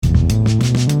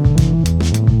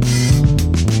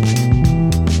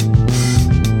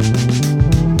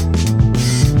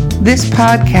This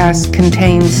podcast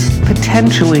contains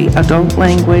potentially adult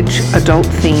language, adult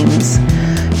themes,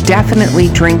 definitely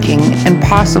drinking, and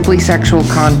possibly sexual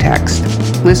context.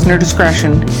 Listener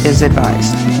discretion is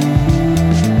advised.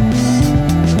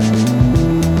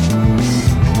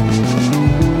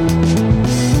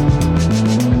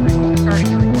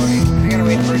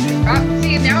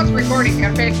 Now it's recording.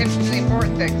 Gotta pay attention to the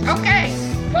important things. Okay,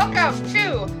 welcome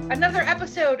to another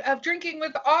episode of Drinking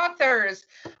with Authors,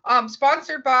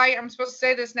 sponsored by, I'm supposed to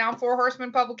say this now, Four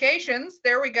Horsemen Publications.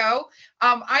 There we go.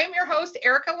 I am your host,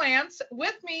 Erica Lance.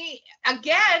 With me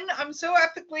again, I'm so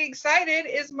epically excited,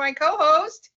 is my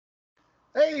co-host.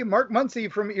 Hey, Mark Muncie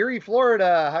from Erie,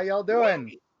 Florida. How y'all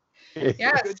doing?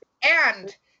 Yes,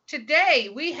 and today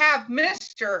we have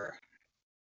Mr.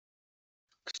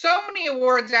 So many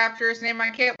awards after his name, I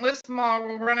can't list them all.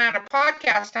 We'll run out of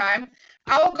podcast time.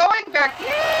 Owl Goingback. Yay!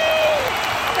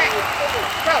 Okay,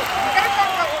 so we got to talk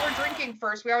about what we're drinking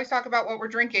first. We always talk about what we're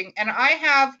drinking. And I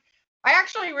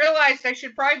actually realized I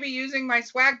should probably be using my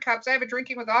swag cups. I have a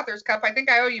Drinking with Authors cup. I think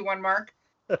I owe you one, Mark.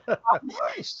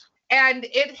 Nice. And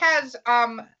it has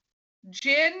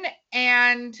gin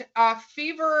and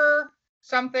fever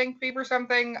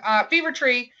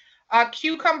tree,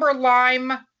 cucumber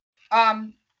lime,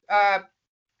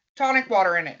 tonic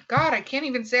water in it. God, I can't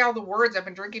even say all the words. I've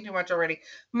been drinking too much already.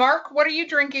 Mark, what are you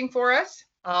drinking for us?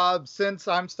 Since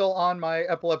I'm still on my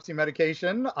epilepsy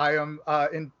medication, I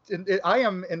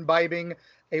am imbibing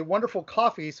a wonderful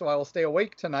coffee, so I will stay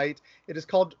awake tonight. It is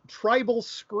called Tribal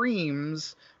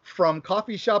Screams from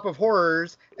Coffee Shop of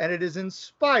Horrors, and it is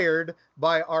inspired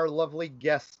by our lovely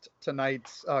guest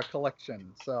tonight's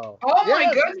collection. So, oh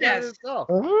my goodness!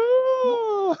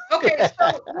 Okay,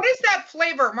 so what is that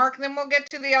flavor, Mark? Then we'll get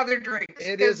to the other drinks.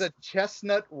 It is a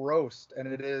chestnut roast,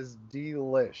 and it is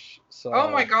delish. So,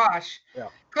 oh my gosh! Yeah.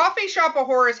 Coffee Shop of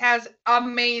Horrors has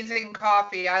amazing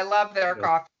coffee. I love their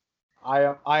coffee.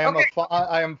 I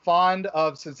am fond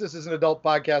of, since this is an adult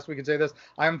podcast, we can say this.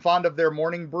 I am fond of their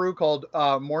morning brew called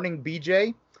Morning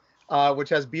BJ, which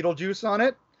has Beetlejuice on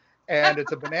it, and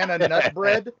it's a banana nut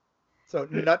bread. So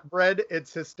nut bread,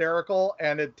 it's hysterical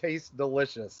and it tastes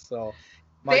delicious. So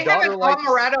they have an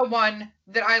amaretto one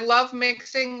that I love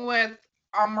mixing with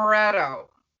amaretto.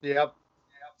 Yep.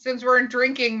 Since we're in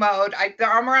drinking mode, the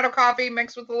amaretto coffee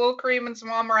mixed with a little cream and some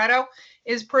amaretto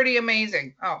is pretty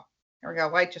amazing. Oh. There we go.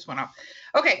 Light just went off.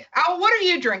 Okay. Al, what are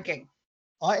you drinking?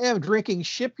 I am drinking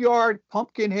Shipyard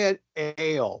Pumpkinhead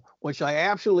Ale, which I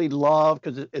absolutely love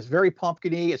because it's very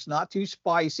pumpkin-y. It's not too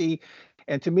spicy.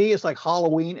 And to me, it's like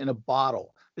Halloween in a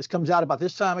bottle. This comes out about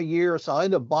this time of year. So I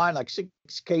end up buying like 6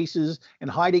 cases and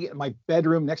hiding it in my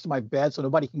bedroom next to my bed so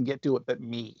nobody can get to it but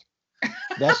me.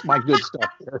 That's my good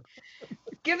stuff there.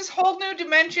 Gives whole new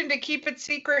dimension to keep it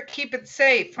secret, keep it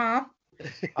safe, huh?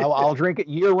 I'll drink it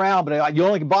year round, but you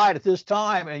only can buy it at this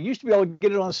time. And you used to be able to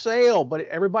get it on sale, but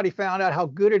everybody found out how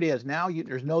good it is. Now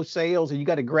there's no sales, and you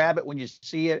got to grab it when you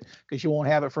see it because you won't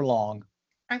have it for long.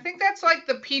 I think that's like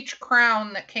the Peach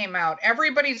Crown that came out.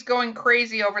 Everybody's going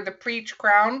crazy over the Peach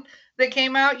Crown that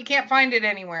came out. You can't find it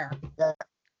anywhere. Yeah.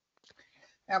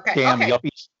 Okay. Damn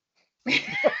yuppies.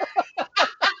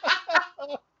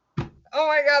 Oh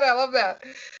my God, I love that.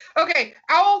 Okay,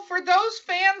 Owl, for those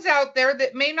fans out there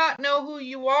that may not know who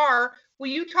you are, will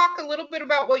you talk a little bit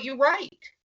about what you write?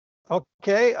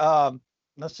 Okay,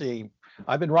 let's see.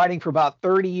 I've been writing for about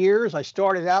 30 years. I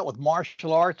started out with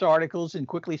martial arts articles and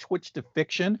quickly switched to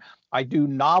fiction. I do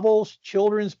novels,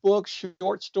 children's books,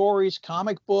 short stories,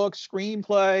 comic books,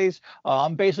 screenplays.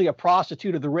 I'm basically a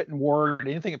prostitute of the written word,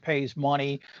 anything that pays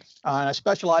money. And I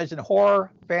specialize in horror,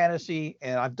 fantasy,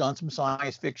 and I've done some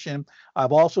science fiction.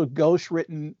 I've also ghost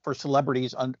written for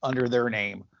celebrities under their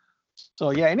name.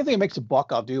 So yeah, anything that makes a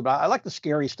buck I'll do, but I like the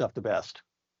scary stuff the best.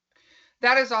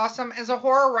 That is awesome. As a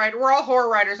horror writer, we're all horror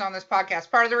writers on this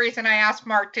podcast. Part of the reason I asked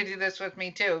Mark to do this with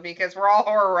me too, because we're all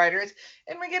horror writers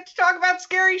and we get to talk about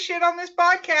scary shit on this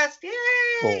podcast.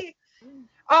 Yay!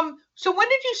 Cool. So when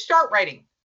did you start writing?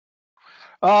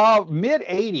 Mid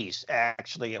 80s,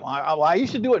 actually. I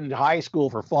used to do it in high school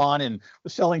for fun and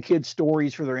was selling kids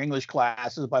stories for their English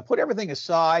classes, but I put everything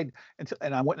aside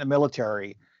and I went in the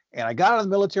military. And I got out of the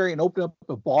military and opened up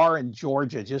a bar in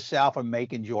Georgia, just south of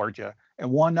Macon, Georgia. And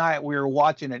one night we were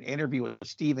watching an interview with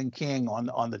Stephen King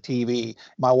on the TV.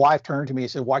 My wife turned to me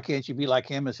and said, "Why can't you be like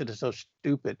him?" I said, "It's so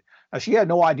stupid." Now, she had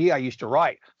no idea I used to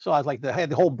write. So I was like, I had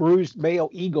the whole bruised male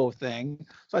ego thing.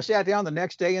 So I sat down the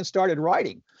next day and started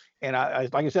writing. And I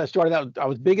like I said, I started out, I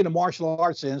was big into martial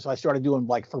arts then. So I started doing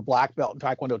like for black belt and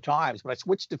Taekwondo times, but I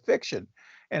switched to fiction.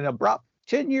 And about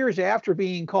 10 years after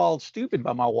being called stupid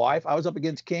by my wife, I was up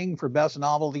against King for Best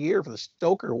Novel of the Year for the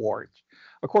Stoker Awards.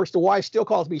 Of course, the wife still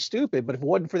calls me stupid, but if it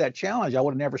wasn't for that challenge, I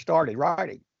would have never started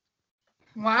writing.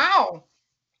 Wow.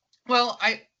 Well,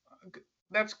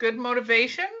 that's good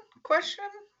motivation, question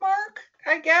mark,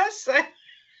 I guess.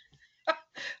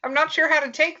 I'm not sure how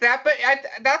to take that, but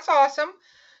that's awesome.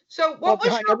 So what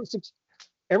was your...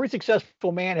 Every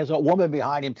successful man has a woman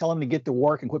behind him telling him to get to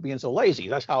work and quit being so lazy.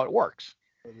 That's how it works.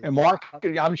 And Mark,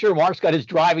 I'm sure Mark's got his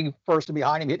driving person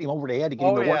behind him, hitting him over the head to get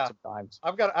him to work sometimes.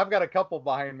 I've got a couple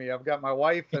behind me. I've got my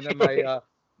wife and then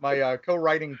my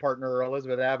co-writing partner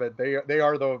Elizabeth Abbott. They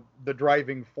are the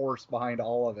driving force behind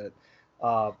all of it.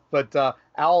 But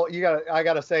Al, I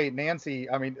gotta say, Nancy.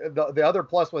 I mean, the other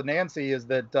plus with Nancy is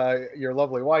that your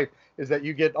lovely wife is that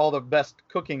you get all the best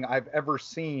cooking I've ever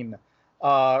seen.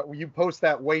 You post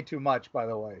that way too much, by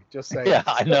the way. Just saying. Yeah,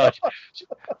 I know.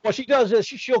 What she does is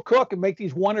she'll cook and make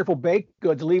these wonderful baked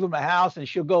goods, leave them in the house, and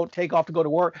she'll go take off to go to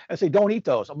work and say, "Don't eat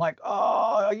those." I'm like,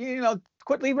 "Oh,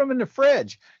 quit leaving them in the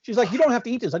fridge." She's like, "You don't have to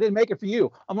eat this. I didn't make it for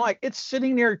you." I'm like, "It's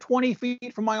sitting there 20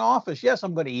 feet from my office. Yes,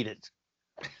 I'm going to eat it."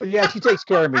 But yeah, she takes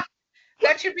care of me.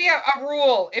 That should be a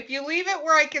rule. If you leave it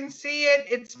where I can see it,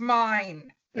 it's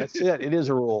mine. That's it. It is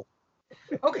a rule.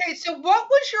 Okay, so what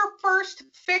was your first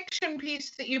fiction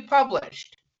piece that you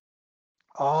published?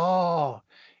 Oh,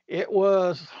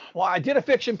 I did a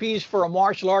fiction piece for a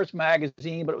martial arts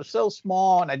magazine, but it was so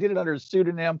small and I did it under a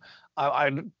pseudonym.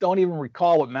 I don't even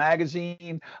recall what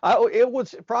magazine. It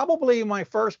was probably my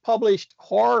first published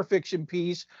horror fiction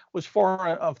piece was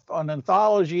for an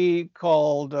anthology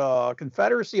called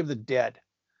Confederacy of the Dead.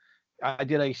 I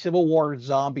did a Civil War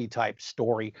zombie type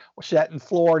story set in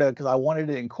Florida because I wanted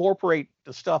to incorporate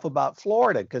the stuff about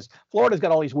Florida because Florida's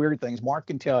got all these weird things. Mark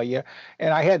can tell you.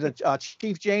 And I had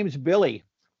Chief James Billy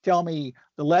tell me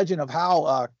the legend of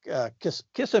how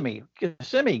Kissimmee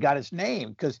got its name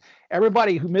because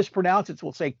everybody who mispronounces it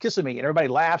will say Kissimmee and everybody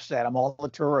laughs at him, all the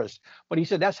tourists. But he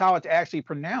said that's how it's actually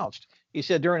pronounced. He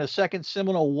said during the Second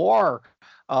Seminole War,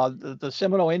 the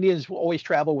Seminole Indians always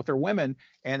travel with their women,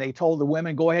 and they told the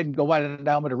women, go ahead and go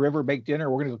down by the river, make dinner.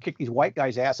 We're going to go kick these white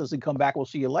guys' asses and come back. We'll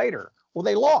see you later. Well,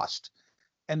 they lost.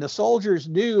 And the soldiers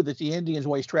knew that the Indians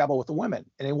always travel with the women,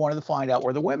 and they wanted to find out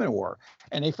where the women were.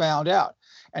 And they found out.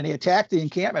 And they attacked the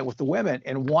encampment with the women,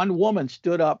 and one woman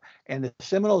stood up, and the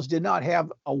Seminoles did not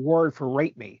have a word for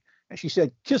rape me. And she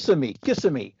said, Kissimmee,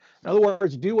 Kissimmee. In other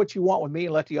words, do what you want with me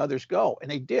and let the others go.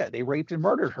 And they did. They raped and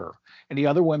murdered her. And the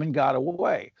other women got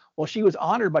away. Well, she was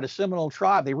honored by the Seminole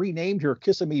tribe. They renamed her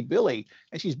Kissimmee Billy,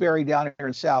 and she's buried down here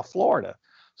in South Florida.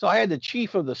 So I had the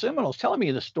chief of the Seminoles telling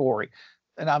me the story.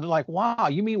 And I was like, wow,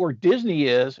 you mean where Disney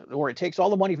is, where it takes all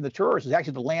the money from the tourists, is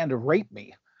actually the land of rape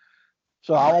me.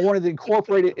 So I wanted to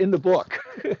incorporate it in the book.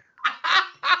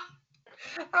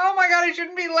 Oh my God, I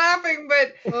shouldn't be laughing,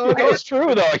 but it's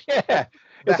true though. Yeah,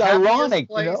 it's ironic.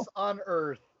 Place on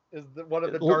earth is one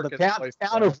of the darkest places. The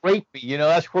town of Rape Me.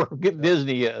 That's where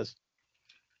Disney is.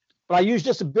 But I used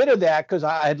just a bit of that because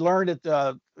I had learned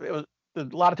that it was a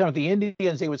lot of times the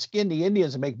Indians, they would skin the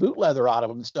Indians and make boot leather out of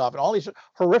them and stuff, and all these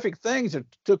horrific things that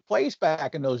took place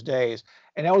back in those days.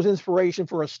 And that was inspiration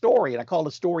for a story, and I called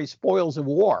the story "Spoils of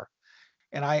War."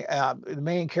 And the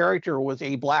main character was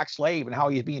a black slave and how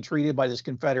he's being treated by this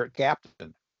Confederate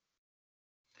captain.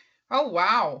 Oh,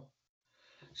 wow.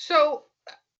 So,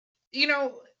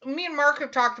 me and Mark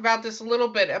have talked about this a little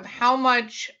bit of how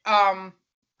much,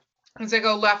 as I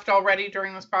go left already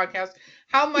during this podcast,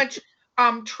 how much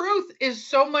truth is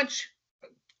so much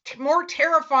more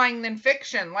terrifying than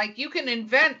fiction. Like you can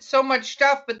invent so much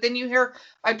stuff, but then you hear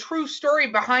a true story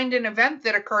behind an event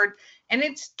that occurred. And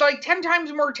it's like 10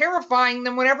 times more terrifying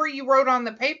than whatever you wrote on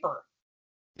the paper.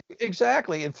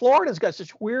 Exactly. And Florida's got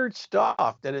such weird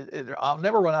stuff that I'll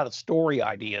never run out of story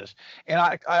ideas. And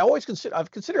I always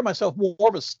consider myself more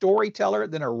of a storyteller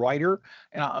than a writer.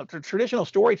 And the traditional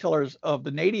storytellers of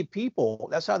the native people,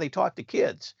 that's how they taught the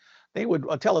kids. They would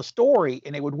tell a story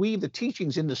and they would weave the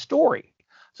teachings in the story.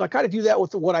 So I kind of do that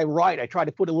with what I write. I try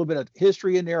to put a little bit of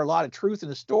history in there, a lot of truth in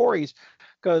the stories,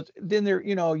 because then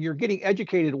you're getting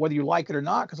educated whether you like it or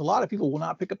not, because a lot of people will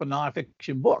not pick up a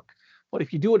nonfiction book. But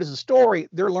if you do it as a story,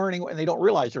 they're learning and they don't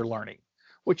realize they're learning,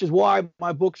 which is why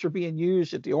my books are being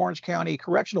used at the Orange County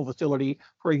Correctional Facility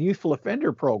for a youthful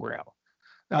offender program.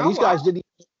 Now, these guys didn't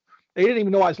even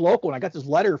know I was local, and I got this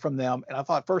letter from them,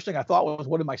 and first thing I thought was,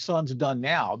 what have my sons done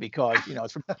now? Because,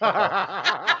 it's from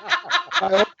I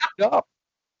opened it up.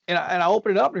 And I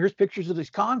open it up, and here's pictures of these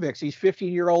convicts, these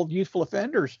 15-year-old youthful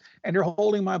offenders, and they're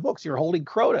holding my books. They're holding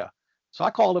Crota. So I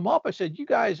called them up. I said, you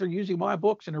guys are using my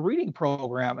books in a reading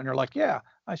program. And they're like, yeah.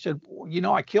 I said,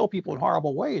 I kill people in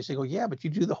horrible ways. They go, yeah, but you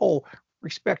do the whole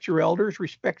respect your elders,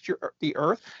 respect the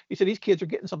earth. He said these kids are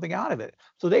getting something out of it.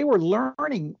 So they were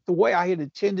learning the way I had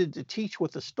intended to teach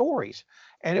with the stories.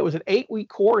 And it was an 8-week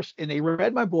course, and they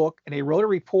read my book and they wrote a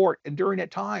report. And during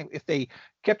that time, if they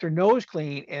kept their nose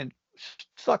clean and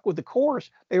stuck with the course,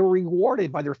 they were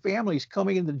rewarded by their families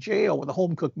coming into jail with a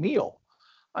home cooked meal.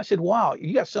 I said, wow,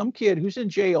 you got some kid who's in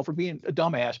jail for being a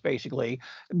dumbass, basically,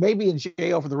 maybe in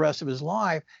jail for the rest of his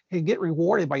life, and get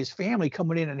rewarded by his family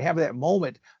coming in and having that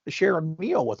moment to share a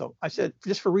meal with them. I said,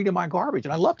 just for reading my garbage.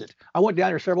 And I loved it. I went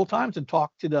down there several times and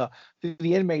talked to the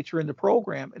inmates who are in the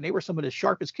program, and they were some of the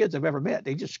sharpest kids I've ever met.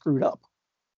 They just screwed up.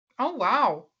 Oh,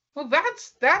 wow. Well,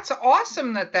 that's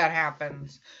awesome that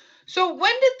happens. So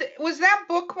when was that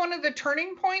book one of the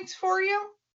turning points for you?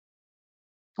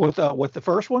 With the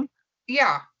first one?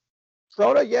 Yeah.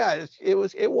 Soda, yeah, it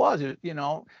was, you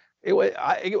know, it was,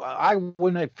 I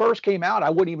when it first came out, I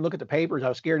wouldn't even look at the papers. I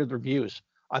was scared of the reviews.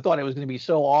 I thought it was going to be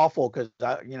so awful because,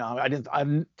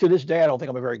 I'm to this day, I don't think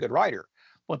I'm a very good writer,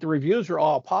 but the reviews were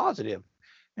all positive.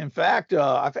 In fact,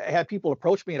 I've had people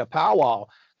approach me at a powwow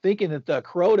thinking that the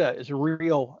Crota is a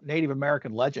real Native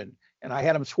American legend. And I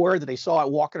had them swear that they saw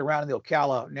it walking around in the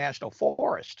Ocala National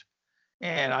Forest.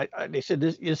 And they said,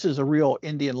 this is a real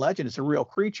Indian legend. It's a real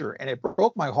creature. And it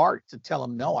broke my heart to tell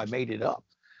them, no, I made it up.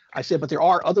 I said, but there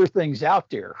are other things out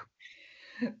there.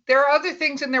 There are other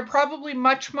things, and they're probably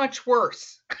much, much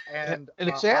worse. And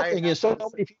the sad thing is, so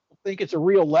many people think it's a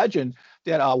real legend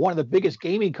that one of the biggest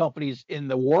gaming companies in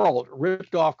the world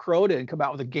ripped off Crota and come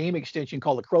out with a game extension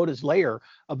called the Crota's Lair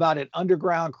about an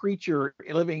underground creature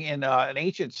living in an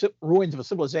ancient ruins of a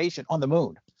civilization on the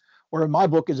moon. Where my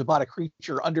book is about a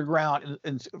creature underground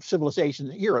in civilization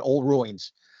here at old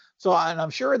ruins. So, and I'm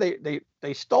sure they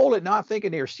stole it, not thinking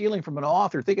they were stealing from an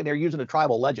author, thinking they're using a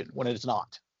tribal legend when it's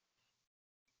not.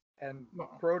 And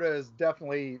Crota is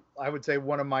definitely, I would say,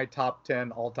 one of my top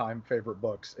 10 all-time favorite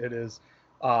books. It is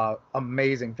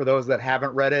amazing. For those that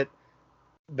haven't read it,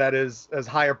 that is as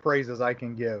high a praise as I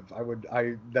can give.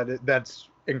 That's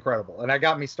incredible. And that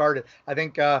got me started. I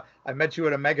think I met you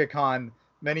at a MegaCon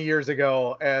many years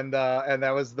ago, and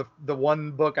that was the one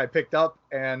book I picked up,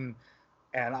 and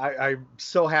I'm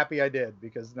so happy I did,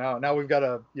 because now we've got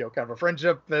a kind of a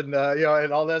friendship, and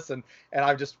and all this, and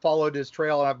I've just followed his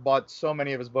trail, and I've bought so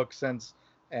many of his books since,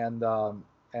 and I'm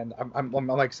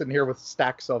like sitting here with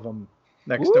stacks of them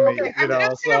next to me. I'm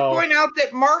just going to point out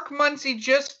that Mark Muncy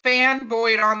just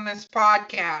fanboyed on this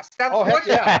podcast. That's what.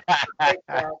 Yeah.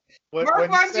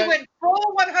 Mark Muncy went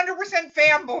full 100%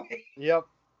 fanboy. Yep.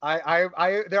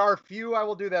 There are a few I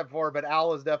will do that for, but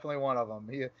Al is definitely one of them.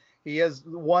 He is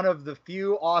one of the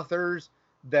few authors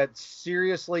that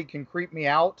seriously can creep me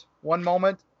out one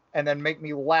moment and then make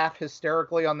me laugh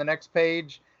hysterically on the next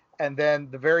page, and then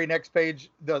the very next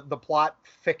page the plot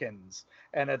thickens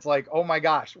and it's like, oh my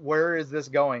gosh, where is this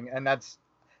going? And that's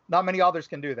not many authors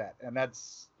can do that, and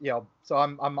that's so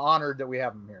I'm honored that we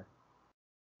have him here.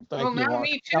 Well, now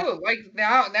me too. Like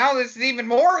now this is even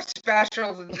more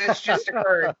special than this just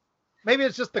occurred. Maybe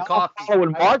it's just the coffee. I'm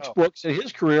following Mark's books in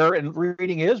his career and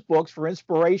reading his books for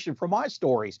inspiration for my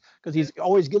stories, because he's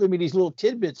always giving me these little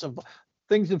tidbits of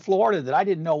things in Florida that I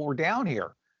didn't know were down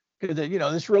here. Because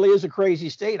this really is a crazy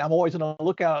state. I'm always on the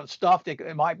lookout at stuff that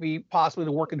it might be possibly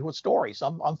to work into a story.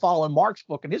 So I'm following Mark's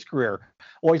book in his career.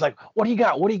 Always like, what do you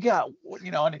got? What do you got?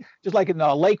 And just like in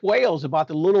Lake Wales about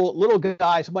the little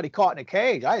guy somebody caught in a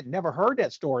cage. I had never heard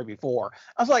that story before.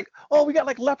 I was like, oh, we got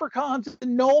like leprechauns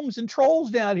and gnomes and trolls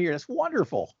down here. That's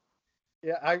wonderful.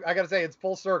 Yeah, I got to say, it's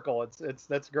full circle.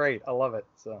 That's great. I love it.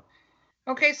 So.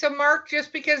 Okay, so Mark,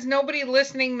 just because nobody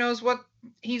listening knows what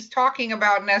he's talking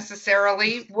about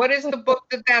necessarily, what is the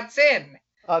book that's in?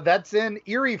 That's in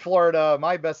Erie, Florida,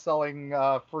 my best-selling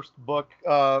first book,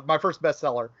 my first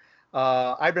bestseller.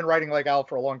 I've been writing like Al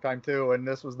for a long time too, and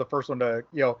this was the first one to,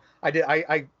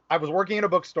 I was working in a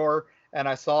bookstore, and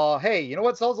I saw, hey, you know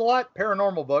what sells a lot?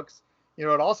 Paranormal books. It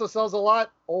also sells a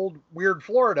lot, Old Weird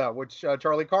Florida, which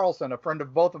Charlie Carlson, a friend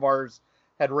of both of ours,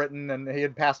 had written, and he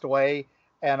had passed away.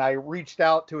 And I reached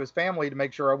out to his family to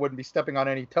make sure I wouldn't be stepping on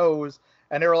any toes.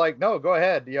 And they were like, no, go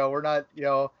ahead. We're not,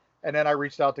 and then I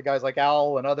reached out to guys like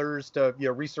Owl and others to,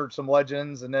 research some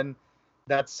legends. And then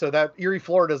that Erie,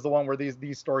 Florida is the one where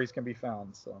these stories can be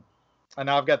found. So, and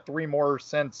now I've got 3 more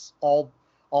since, all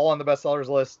on the bestsellers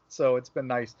list. So it's been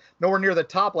nice. Nowhere near the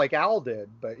top like Owl did,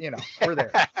 but we're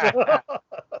there.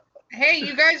 Hey,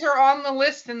 you guys are on the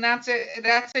list, and that's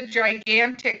a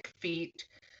gigantic feat.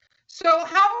 So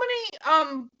how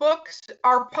many books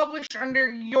are published under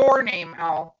your name,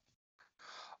 Al?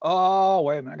 Oh,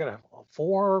 wait a minute. I got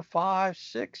 4, 5,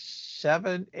 6,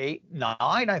 7, 8, 9,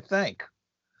 I think.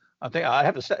 I think I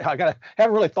have to say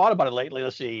haven't really thought about it lately.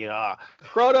 Let's see.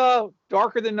 Crota,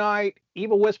 Darker than Night,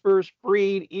 Evil Whispers,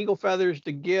 Freed, Eagle Feathers,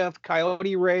 The Gift,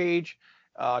 Coyote Rage,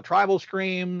 Tribal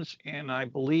Screams, and I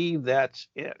believe that's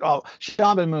it. Oh,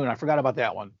 Shaman Moon. I forgot about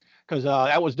that one because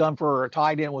that was done for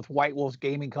tied in with White Wolf's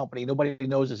Gaming Company. Nobody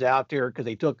knows is out there because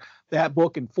they took that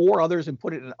book and 4 others and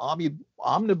put it in an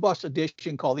omnibus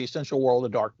edition called The Essential World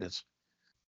of Darkness.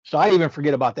 So I even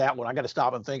forget about that one. I got to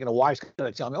stop and think, and the wife's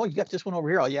going to tell me, "Oh, you got this one over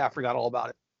here." Oh, yeah, I forgot all about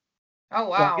it. Oh,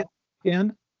 wow. So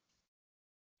and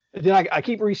then I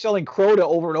keep reselling Crota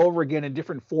over and over again in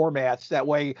different formats. That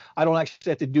way, I don't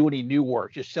actually have to do any new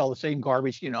work. Just sell the same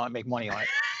garbage, and make money on it.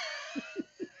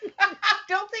 I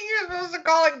don't think you're supposed to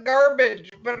call it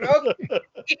garbage, but okay.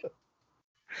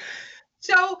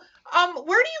 So,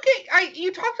 where do you get?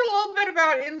 You talked a little bit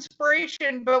about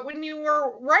inspiration, but when you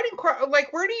were writing,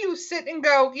 where do you sit and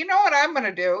go? You know what I'm going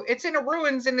to do? It's in a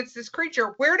ruins, and it's this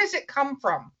creature. Where does it come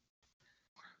from?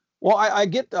 Well, I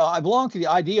belong to the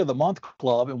Idea of the Month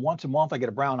Club, and once a month I get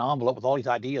a brown envelope with all these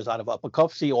ideas out of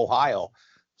Poughkeepsie, Ohio.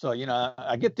 So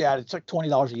I get that. It's like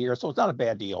 $20 a year, so it's not a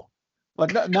bad deal.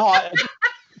 But no,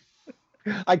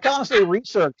 I constantly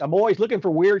research. I'm always looking for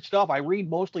weird stuff. I read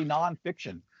mostly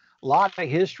nonfiction. A lot of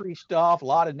history stuff, a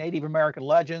lot of Native American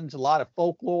legends, a lot of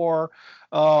folklore,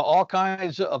 all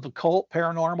kinds of occult,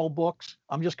 paranormal books.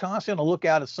 I'm just constantly on the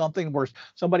lookout at something where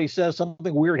somebody says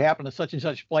something weird happened in such and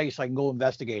such place. I can go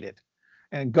investigate it.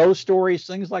 And ghost stories,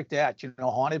 things like that.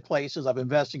 Haunted places. I've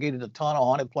investigated a ton of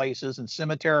haunted places and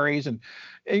cemeteries, and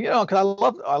because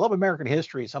I love American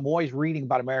history, so I'm always reading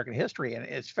about American history, and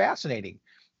it's fascinating.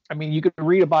 I mean, you could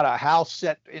read about a house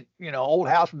set in, old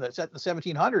house set in the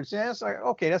 1700s. Yeah, it's like,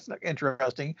 okay, that's not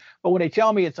interesting. But when they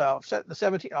tell me it's set in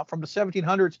the from the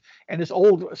 1700s and this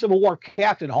old Civil War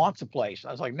captain haunts the place,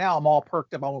 I was like, now I'm all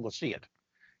perked up. I want to see it.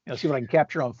 See what I can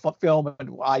capture on film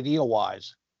and idea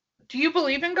wise. Do you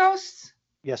believe in ghosts?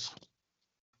 Yes.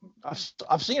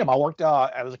 I've seen them. I worked.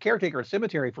 I was a caretaker at a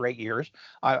cemetery for 8 years.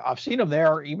 I've seen them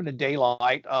there, even in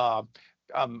daylight.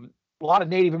 A lot of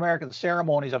Native American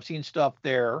ceremonies. I've seen stuff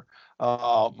there.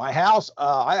 My house,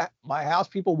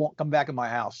 people won't come back in my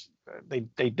house.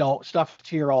 They don't. Stuff's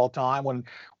here all the time. When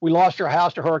we lost our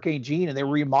house to Hurricane Gene and they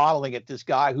were remodeling it, this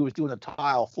guy who was doing the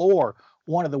tile floor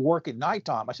wanted to work at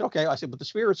nighttime. I said, okay. I said, but the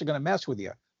spirits are going to mess with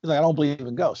you. He's like, I don't believe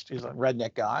in ghosts. He's a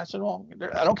redneck guy. I said, well,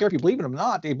 I don't care if you believe in them or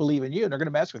not. They believe in you and they're going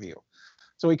to mess with you.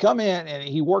 So he come in and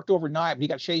he worked overnight, but he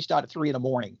got chased out at 3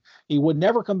 a.m. He would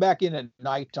never come back in at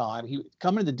nighttime. He would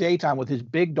come in the daytime with his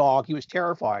big dog. He was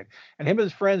terrified. And him and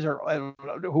his friends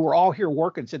who were all here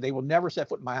working said they will never set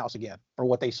foot in my house again for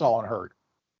what they saw and heard.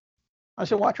 I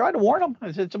said, well, I tried to warn them.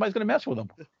 I said, somebody's going to mess with them,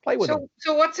 play with them.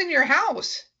 So what's in your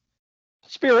house?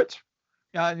 Spirits.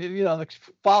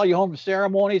 Follow you home to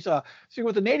ceremonies. See,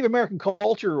 with the Native American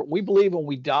culture, we believe when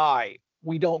we die,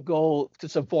 we don't go to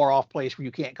some far off place where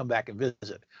you can't come back and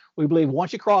visit. We believe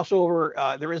once you cross over,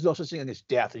 there is no such thing as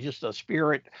death. It's just a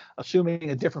spirit assuming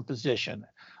a different position.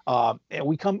 And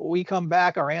we come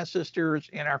back, our ancestors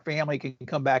and our family can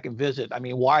come back and visit. I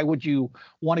mean, why would you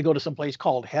want to go to some place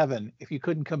called heaven if you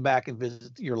couldn't come back and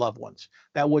visit your loved ones?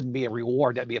 That wouldn't be a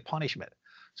reward. That'd be a punishment.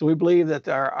 So we believe that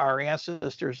our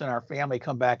ancestors and our family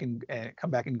come back and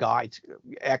guides,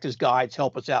 act as guides,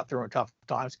 help us out through tough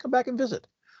times, come back and visit.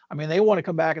 I mean, they want to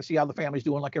come back and see how the family's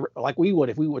doing like we would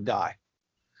if we would die.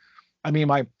 I mean,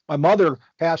 my mother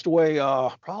passed away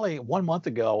probably 1 month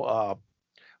ago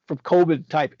from COVID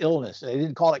type illness. They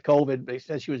didn't call it COVID. They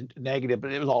said she was negative,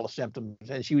 but it was all the symptoms.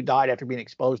 And she died after being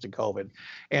exposed to COVID.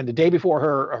 And the day before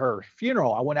her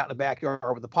funeral, I went out in the backyard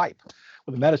with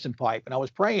a medicine pipe, and I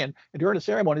was praying. And during the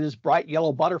ceremony, this bright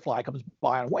yellow butterfly comes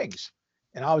by on wings.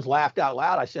 And I was laughed out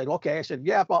loud. I said, okay. I said,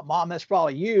 yeah, Mom, that's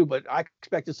probably you, but I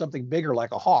expected something bigger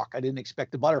like a hawk. I didn't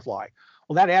expect a butterfly.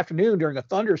 Well, that afternoon during a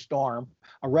thunderstorm,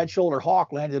 a red-shouldered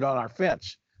hawk landed on our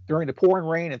fence during the pouring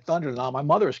rain and thunder. Now, my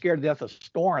mother was scared to death of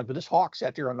storms, but this hawk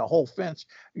sat there on the whole fence,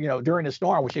 during the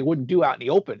storm, which they wouldn't do out in the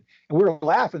open. And we were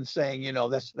laughing, saying,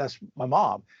 that's my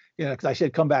mom, because I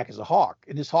said, come back as a hawk.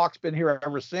 And this hawk's been here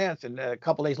ever since. And a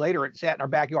couple of days later, it sat in our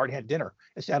backyard and had dinner.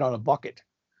 It sat on a bucket.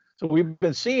 So we've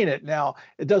been seeing it. Now,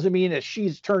 it doesn't mean that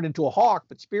she's turned into a hawk,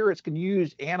 but spirits can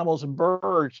use animals and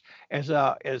birds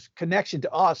as connection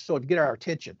to us, so to get our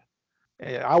attention.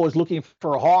 I was looking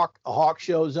for a hawk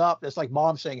shows up. That's like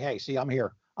Mom saying, hey, see, I'm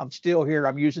here. I'm still here.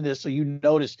 I'm using this. So you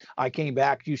notice I came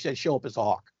back. You said show up as a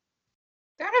hawk.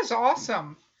 That is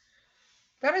awesome.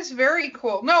 That is very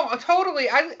cool. No, totally.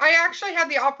 I actually had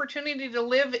the opportunity to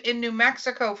live in New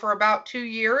Mexico for about 2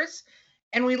 years.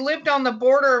 And we lived on the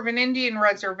border of an Indian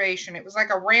reservation. It was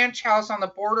like a ranch house on the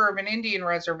border of an Indian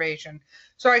reservation.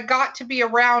 So I got to be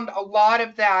around a lot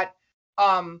of that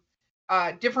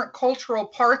different cultural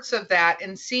parts of that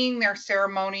and seeing their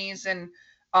ceremonies and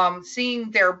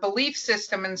seeing their belief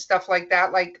system and stuff like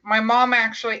that. Like my mom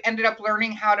actually ended up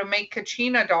learning how to make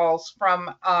kachina dolls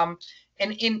from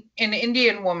an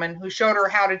Indian woman who showed her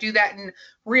how to do that in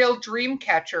real dream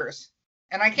catchers.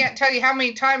 And I can't tell you how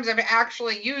many times I've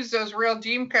actually used those real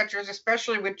dream catchers,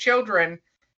 especially with children,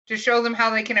 to show them how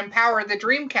they can empower the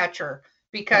dream catcher,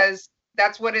 because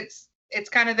that's what it's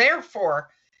kind of there for.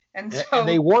 And so and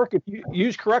they work. If you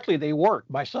use correctly, they work.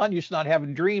 My son used to not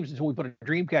having dreams until we put a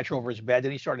dream catcher over his bed.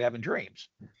 Then he started having dreams.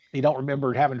 He don't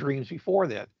remember having dreams before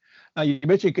that. Now you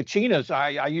mentioned kachinas.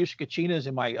 I used kachinas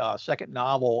in my second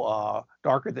novel,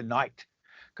 Darker Than Night,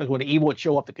 because when the evil would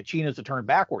show up, the kachinas would turn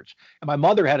backwards. And my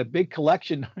mother had a big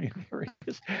collection.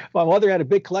 My mother had a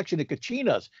big collection of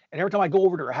kachinas, and every time I go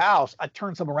over to her house, I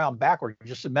turn some around backwards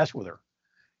just to mess with her.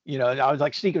 You know, I was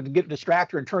like sneaking to get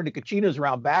distracted and turn the kachinas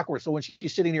around backwards. So when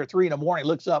she's sitting there at 3 a.m,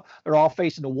 looks up, they're all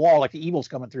facing the wall like the evil's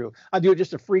coming through. I do it just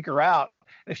to freak her out.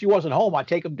 And if she wasn't home, I'd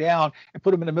take them down and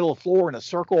put them in the middle of the floor in a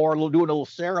circle or do a little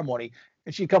ceremony.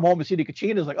 And she'd come home and see the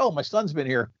kachinas like, oh, my son's been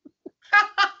here.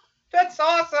 That's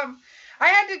awesome. I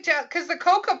had to tell, because the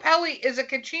Kokopelli is a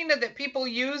kachina that people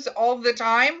use all the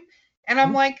time. And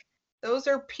I'm like, those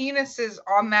are penises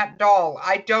on that doll.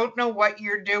 I don't know what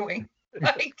you're doing.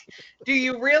 Like, do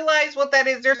you realize what that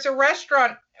is? There's a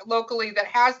restaurant locally that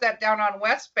has that down on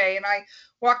West Bay, and I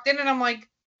walked in and I'm like,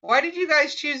 why did you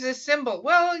guys choose this symbol?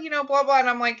 Well, you know, blah blah. And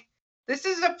I'm like, this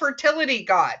is a fertility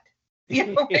god. You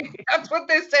know, like, that's what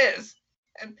this is.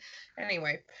 And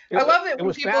anyway, I love it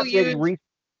when people use.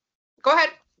 Go ahead.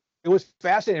 It was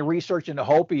fascinating researching the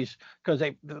Hopis, because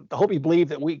the Hopi believe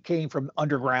that we came from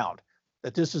underground,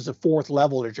 that this is the 4th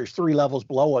level. There's 3 levels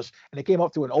below us, and they came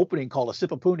up through an opening called a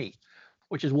Sipapuni,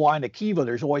 which is why in the kiva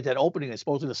there's always that opening that's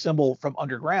supposed to be a symbol from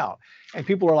underground. And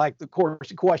people are like, of course,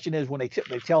 the question is when they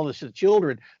tell this to the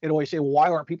children, they'd always say, well, why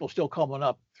aren't people still coming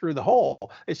up through the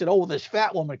hole? They said, oh, well, this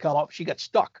fat woman come up, she got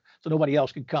stuck, so nobody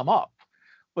else could come up.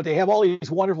 But they have all these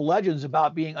wonderful legends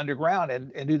about being underground,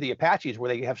 and do the Apaches, where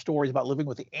they have stories about living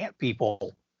with the ant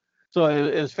people. So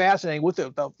it was fascinating with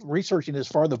the researching this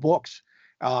for the books.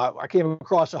 I came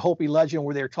across a Hopi legend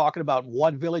where they're talking about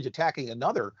one village attacking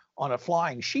another on a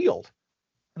flying shield.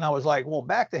 And I was like, well,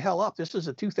 back the hell up. This is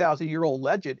a 2,000-year-old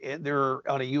legend, and they're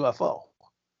on a UFO.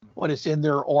 But it's in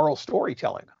their oral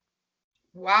storytelling.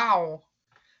 Wow.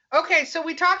 Okay, so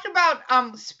we talked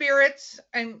about spirits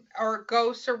or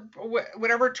ghosts, or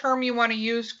whatever term you want to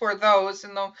use for those.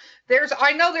 And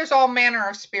I know there's all manner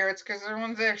of spirits, because there's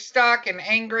ones that are stuck and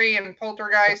angry and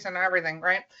poltergeists and everything,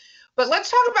 right? But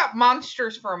let's talk about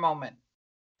monsters for a moment.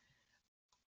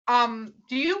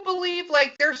 Do you believe,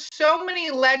 like, there's so many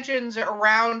legends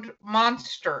around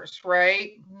monsters,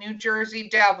 right? New Jersey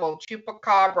Devil,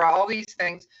 Chupacabra, all these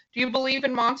things. Do you believe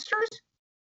in monsters?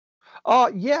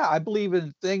 Yeah, I believe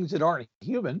in things that aren't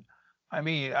human. I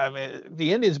mean,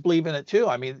 the Indians believe in it too.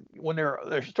 I memean, when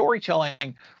they're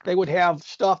storytelling, they would have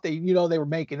stuff they were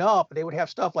making up. They would have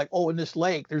stuff like, oh, in this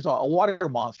lake, there's a water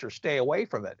monster, stay away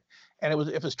from it. And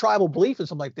if it's tribal belief and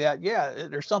something like that, yeah,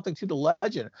 there's something to the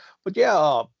legend. But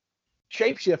yeah,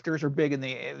 shapeshifters are big in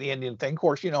the Indian thing. Of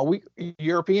course, we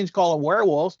Europeans call them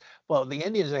werewolves, but the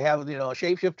Indians, they have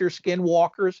shapeshifters,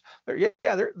 skinwalkers.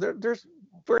 There's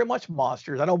very much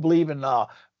monsters. I don't believe in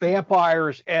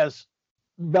vampires as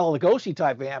Bela Lugosi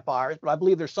type vampires, but I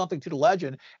believe there's something to the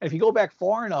legend. And if you go back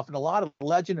far enough, in a lot of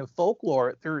legend and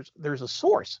folklore, there's a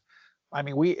source. I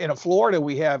mean, in Florida,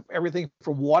 we have everything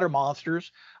from water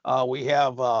monsters. We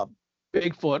have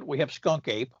Bigfoot. We have skunk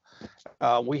ape.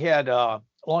 We had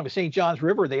along the St. Johns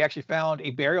River, they actually found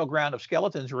a burial ground of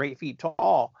skeletons were 8 feet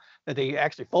tall, that they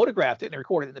actually photographed it and they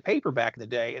recorded it in the paper back in the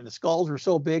day. And the skulls were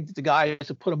so big that the guys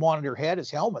had put them on their head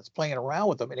as helmets, playing around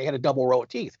with them, and they had a double row of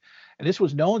teeth. And this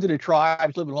was known to the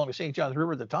tribes living along the St. Johns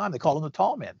River at the time. They called them the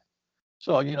tall men.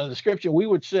 So, in the description, we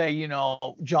would say,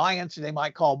 giants, they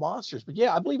might call monsters. But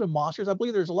yeah, I believe in monsters. I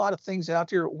believe there's a lot of things out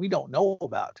there we don't know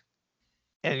about.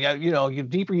 And, the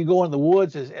deeper you go in the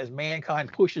woods, as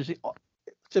mankind pushes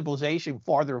civilization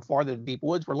farther and farther in deep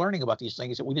woods, we're learning about these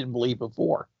things that we didn't believe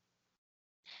before.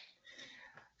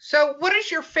 So what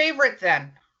is your favorite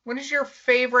then? What is your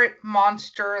favorite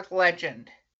monster legend?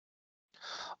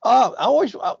 When I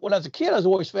was a kid, I was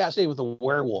always fascinated with the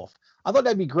werewolf. I thought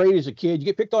that'd be great as a kid. You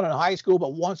get picked on in high school,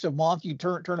 but once a month you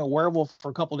turn a werewolf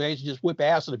for a couple of days and just whip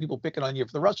ass at the people picking on you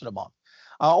for the rest of the month.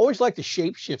 I always liked the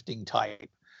shape-shifting type,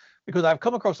 because I've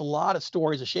come across a lot of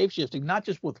stories of shape-shifting, not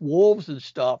just with wolves and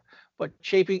stuff, but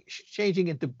changing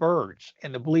into birds,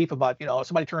 and the belief about,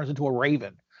 somebody turns into a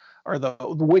raven, or the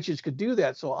witches could do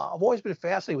that. So I've always been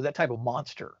fascinated with that type of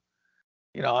monster.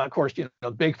 Of course,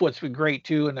 Bigfoot's been great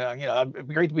too, and it'd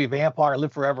be great to be a vampire,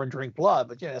 live forever, and drink blood.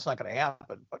 But that's not going to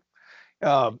happen.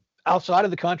 But outside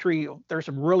of the country, there's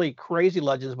some really crazy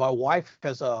legends. My wife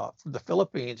has from the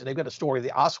Philippines, and they've got a story of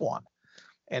the Aswan,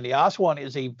 and the Aswan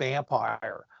is a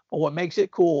vampire. But what makes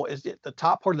it cool is that the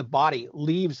top part of the body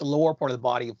leaves the lower part of the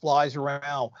body and flies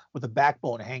around with the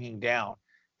backbone hanging down.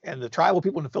 And the tribal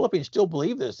people in the Philippines still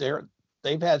believe this.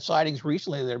 They've had sightings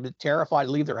recently. They've been terrified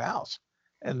to leave their house.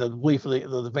 And the belief of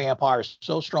the vampire is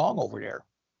so strong over there.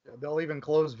 They'll even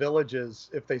close villages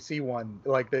if they see one,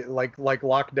 like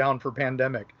lockdown for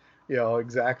pandemic.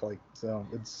 Exactly. So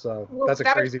it's that's a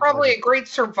that crazy. Is probably a great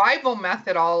survival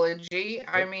methodology.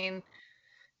 I mean,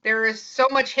 there is so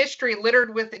much history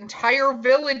littered with entire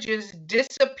villages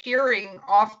disappearing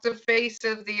off the face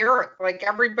of the earth, like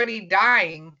everybody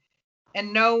dying,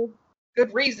 and no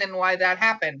good reason why that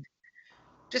happened.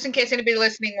 Just in case anybody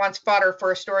listening wants fodder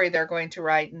for a story they're going to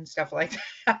write and stuff like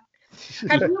that.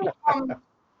 Have you,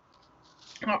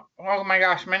 oh my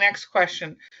gosh, my next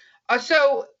question.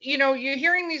 So, you're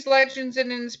hearing these legends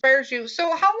and it inspires you.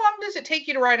 So how long does it take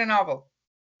you to write a novel?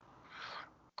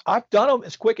 I've done them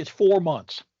as quick as 4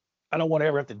 months. I don't want to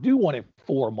ever have to do one in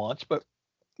 4 months, but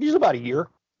usually about a year,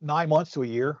 9 months to a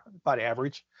year, about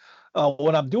average.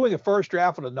 When I'm doing a first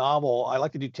draft of a novel, I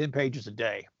like to do 10 pages a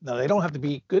day. Now, they don't have to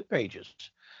be good pages.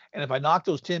 And if I knock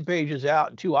those 10 pages out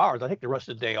in 2 hours, I take the rest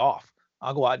of the day off.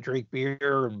 I'll go out and drink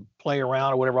beer and play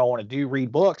around or whatever I want to do,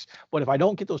 read books. But if I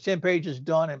don't get those 10 pages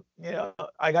done, and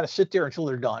I got to sit there until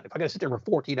they're done. If I got to sit there for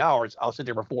 14 hours, I'll sit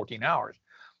there for 14 hours.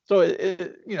 So,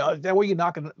 that way you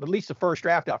knock at least the first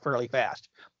draft out fairly fast.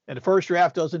 And the first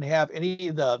draft doesn't have any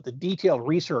of the detailed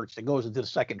research that goes into the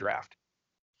second draft.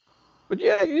 But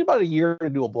yeah, it's about a year to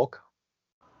do a book.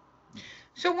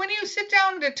 So when you sit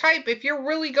down to type, if you're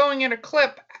really going at a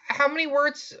clip, how many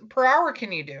words per hour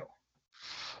can you do?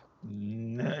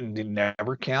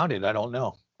 Never counted. I don't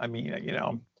know. I mean,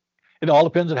 it all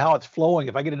depends on how it's flowing.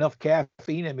 If I get enough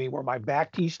caffeine in me where my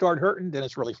back teeth start hurting, then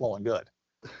it's really flowing good.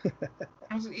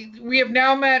 We have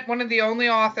now met one of the only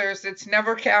authors that's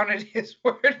never counted his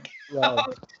word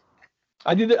count.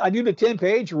 I do the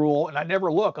 10-page rule, and I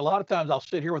never look. A lot of times I'll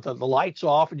sit here with the lights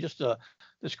off and just the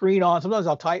screen on. Sometimes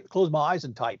I'll close my eyes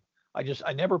and type. I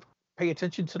never pay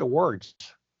attention to the words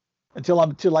until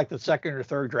I'm to like the second or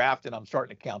third draft, and I'm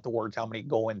starting to count the words, how many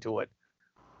go into it.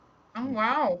 Oh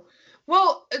wow!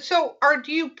 Well, so are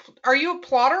you a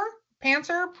plotter,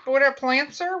 pantser, whatever,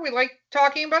 plantser? We like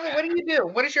talking about it. What do you do?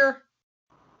 What is your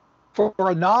For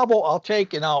a novel, I'll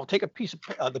take a piece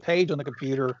of the page on the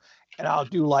computer, and I'll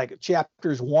do like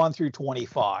chapters 1 through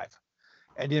 25.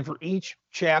 And then for each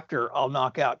chapter, I'll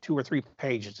knock out 2 or 3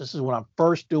 pages. This is when I'm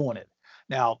first doing it.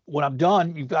 Now, when I'm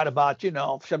done, you've got about,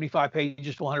 75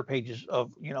 pages to 100 pages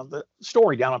of, the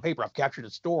story down on paper. I've captured the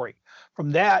story.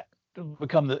 From that,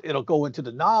 it'll go into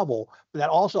the novel. But that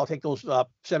also, I'll take those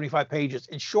 75 pages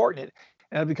and shorten it,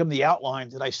 and it'll become the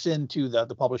outlines that I send to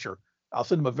the publisher. I'll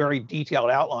send them a very detailed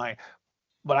outline.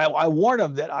 But I warn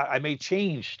them that I may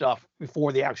change stuff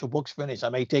before the actual book's finished. I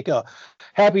may take a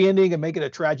happy ending and make it a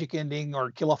tragic ending,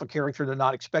 or kill off a character they're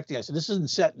not expecting. I said, this isn't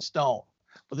set in stone,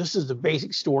 but this is the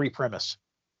basic story premise.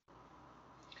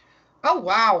 Oh,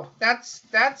 wow. That's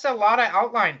a lot of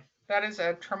outline. That is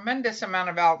a tremendous amount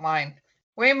of outline.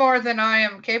 Way more than I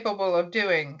am capable of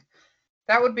doing.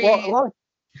 That would be... Well,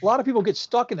 a lot of people get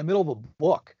stuck in the middle of a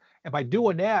book. And by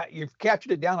doing that, you've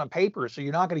captured it down on paper, so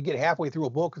you're not going to get halfway through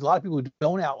a book, because a lot of people who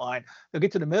don't outline, they'll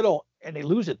get to the middle and they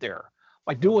lose it there.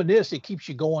 By doing this, it keeps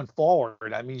you going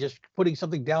forward. I mean, just putting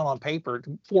something down on paper,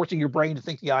 forcing your brain to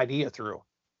think the idea through.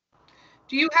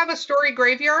 Do you have a story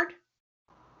graveyard?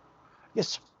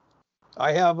 Yes.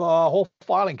 I have a whole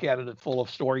filing cabinet full of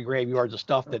story graveyards of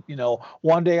stuff that,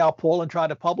 one day I'll pull and try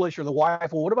to publish, or the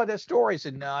wife, well, what about that story? I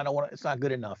said, no, I don't want it. It's not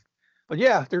good enough. But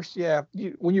yeah,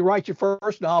 when you write your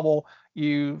first novel,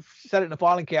 you set it in the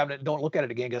filing cabinet and don't look at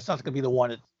it again, because it's not going to be the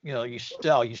one that, you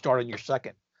sell. You start on your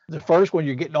second. The first one,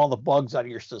 you're getting all the bugs out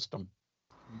of your system.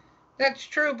 That's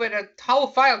true, but a whole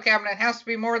file cabinet has to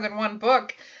be more than one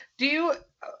book. Do you,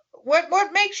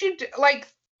 what makes you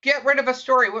get rid of a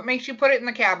story? What makes you put it in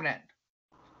the cabinet?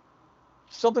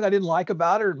 Something I didn't like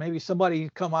about it, or maybe somebody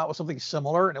come out with something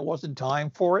similar and it wasn't time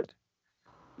for it.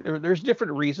 There's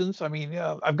different reasons. I mean,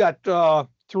 I've got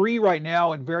 3 right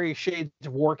now in various shades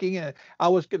of working, and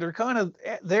they're kind of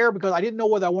there because I didn't know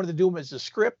whether I wanted to do them as a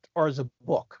script or as a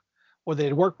book, whether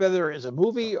they'd work better as a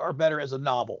movie or better as a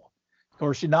novel. Of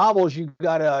course, in novels, you've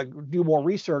got to do more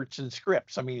research than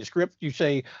scripts. I mean, a script, you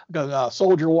say a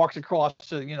soldier walks across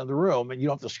the room, and you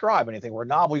don't have to describe anything. Where a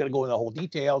novel, you got to go into the whole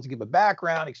details, give a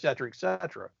background, et cetera, et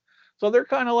cetera. So they're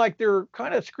kind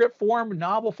of script form,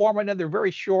 novel form, and then they're very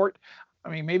short. I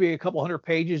mean, maybe a couple hundred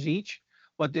pages each.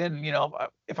 But then,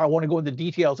 if I want to go into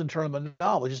details and turn them into a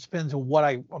novel, it just depends on what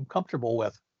I'm comfortable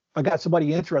with. If I got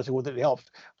somebody interested with it, it helps.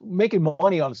 Making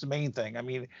money on it's the main thing. I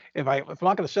mean, if I'm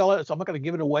not going to sell it, so I'm not going to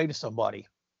give it away to somebody.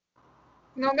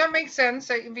 No, that makes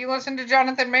sense. If you listen to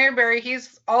Jonathan Mayberry,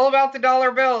 he's all about the dollar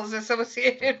bills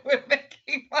associated with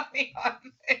making money on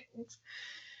things.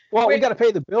 Well, we got to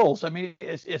pay the bills. I mean,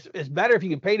 it's better if you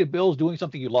can pay the bills doing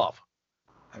something you love.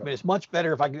 I mean, it's much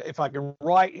better if I can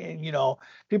write and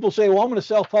people say, well, I'm going to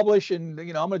self-publish and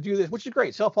I'm going to do this, which is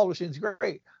great. Self-publishing is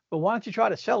great, but why don't you try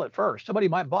to sell it first? Somebody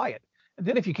might buy it, and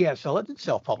then if you can't sell it, then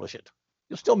self-publish it.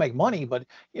 You'll still make money, but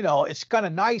it's kind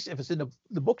of nice if it's in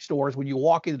the bookstores when you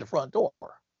walk into the front door.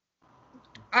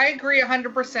 I agree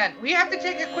 100%. We have to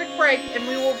take a quick break, and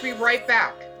we will be right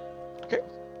back. Okay.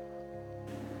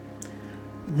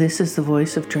 This is the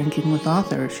voice of Drinking with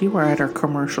Authors. You are at our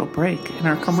commercial break, and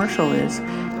our commercial is,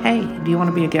 hey, do you want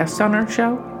to be a guest on our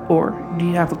show? Or do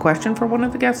you have a question for one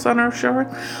of the guests on our show?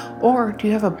 Or do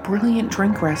you have a brilliant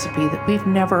drink recipe that we've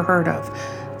never heard of?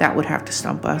 That would have to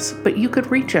stump us. But you could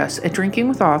reach us at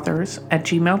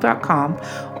drinkingwithauthors@gmail.com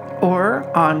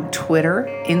or on Twitter,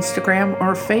 Instagram,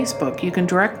 or Facebook. You can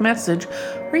direct message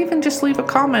or even just leave a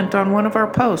comment on one of our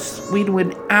posts. We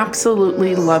would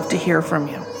absolutely love to hear from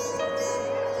you.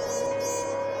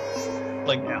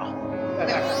 Like now.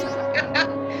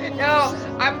 No,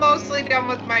 I'm mostly done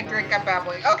with my drink. I'm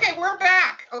babbling. Okay, we're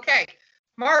back. Okay,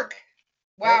 Mark,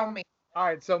 wow me. All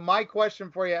right, so my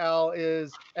question for you, Al,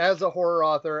 is as a horror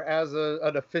author, as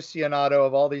an aficionado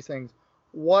of all these things,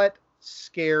 what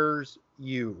scares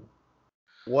you?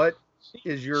 What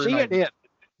is your CNN?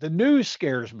 The news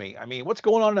scares me. I mean, what's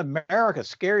going on in America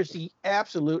scares the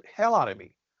absolute hell out of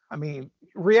me. I mean,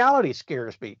 reality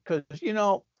scares me because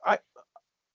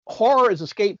horror is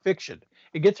escape fiction.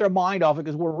 It gets our mind off it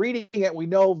because we're reading it. We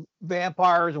know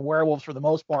vampires and werewolves, for the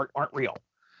most part, aren't real.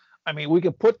 I mean, we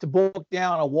can put the book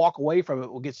down and walk away from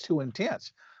it when it gets too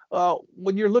intense.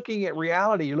 When you're looking at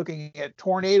reality, you're looking at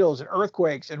tornadoes and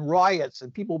earthquakes and riots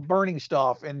and people burning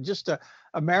stuff and just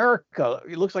America.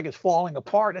 It looks like it's falling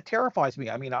apart. It terrifies me.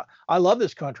 I mean, I love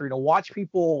this country. To watch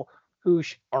people who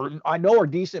I know are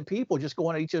decent people just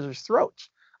going at each other's throats.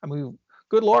 I mean,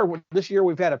 good Lord, this year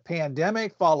we've had a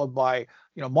pandemic followed by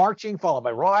marching, followed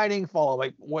by rioting, followed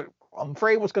by what I'm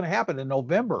afraid what's going to happen in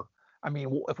November. I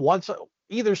mean, if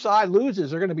either side loses,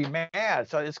 they're going to be mad.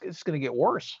 So it's going to get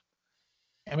worse.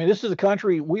 I mean, this is a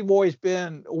country we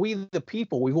the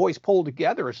people, we've always pulled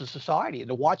together as a society, and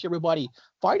to watch everybody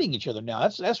fighting each other now,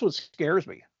 that's what scares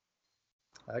me.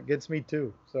 That gets me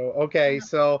too. So, okay.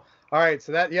 So, all right.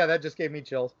 So that just gave me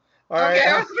chills. All okay,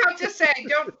 right. I was about to say,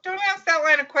 don't ask that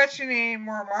line of questioning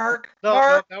anymore, Mark. No,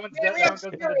 Mark, that one's in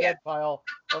the dead pile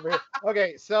over here.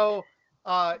 Okay, so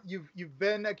you've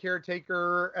been a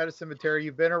caretaker at a cemetery.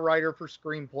 You've been a writer for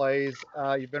screenplays.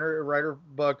 You've been a writer for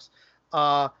books.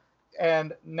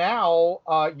 And now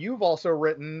you've also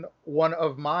written one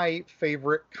of my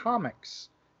favorite comics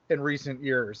in recent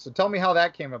years. So tell me how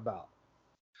that came about.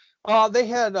 They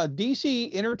had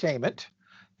DC Entertainment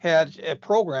had a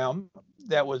program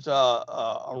that was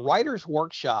a writer's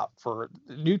workshop for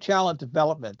new talent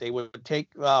development. They would pick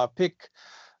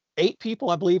 8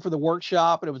 people, I believe, for the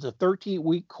workshop, and it was a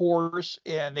 13-week course,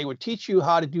 and they would teach you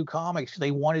how to do comics. They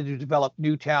wanted to develop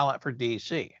new talent for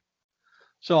DC.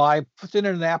 So I put in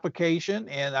an application,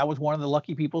 and I was one of the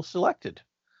lucky people selected.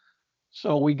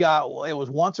 So it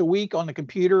was once a week on the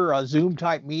computer, a Zoom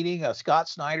type meeting. Scott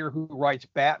Snyder, who writes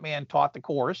Batman, taught the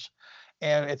course.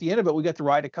 And at the end of it, we got to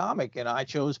write a comic, and I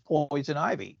chose Poison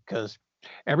Ivy because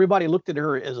everybody looked at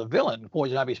her as a villain.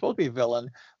 Poison Ivy is supposed to be a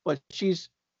villain, but she's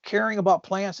caring about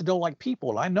plants that don't like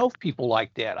people. I know people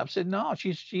like that. I've said, no,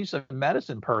 she's a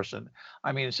medicine person.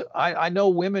 I mean, I know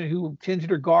women who tend to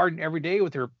their garden every day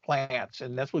with their plants,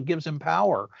 and that's what gives them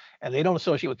power. And they don't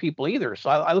associate with people either.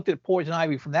 So I looked at Poison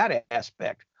Ivy from that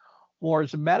aspect, more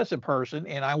as a medicine person,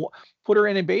 and I put her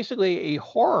in basically a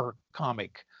horror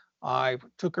comic. I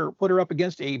put her up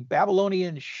against a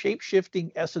Babylonian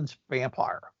shape-shifting essence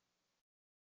vampire.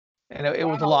 And it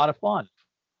was a lot of fun.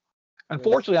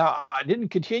 Unfortunately, I didn't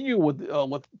continue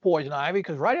with Poison Ivy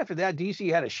because right after that,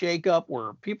 DC had a shakeup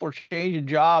where people are changing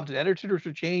jobs and editors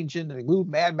are changing. And they moved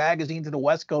Mad Magazine to the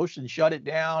West Coast and shut it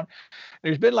down.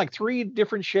 There's been like 3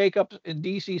 different shakeups in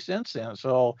DC since then.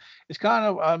 So it's kind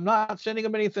of, I'm not sending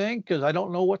them anything because I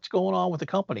don't know what's going on with the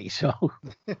company. So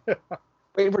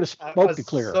waiting for the smoke to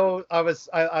clear. So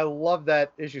I love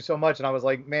that issue so much. And I was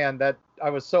like, man, I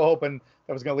was so hoping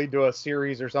that was going to lead to a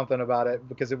series or something about it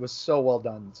because it was so well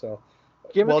done. So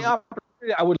Give me the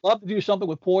I would love to do something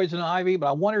with Poison Ivy, but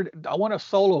I want a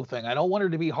solo thing. I don't want her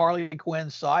to be Harley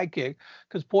Quinn's sidekick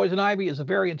because Poison Ivy is a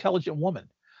very intelligent woman.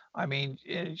 I mean,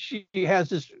 she has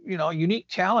this, unique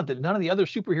talent that none of the other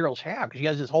superheroes have because she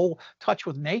has this whole touch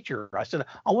with nature. I said,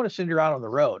 I want to send her out on the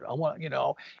road. I want,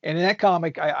 and in that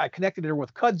comic, I connected her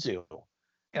with kudzu.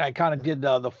 And I kind of did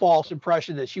the false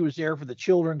impression that she was there for the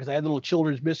children because I had little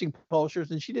children's missing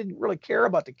posters, and she didn't really care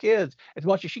about the kids as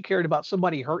much as she cared about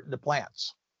somebody hurting the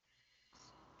plants.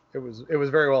 It was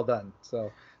very well done.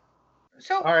 So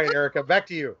all right, Erica, back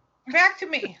to you. Back to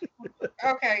me.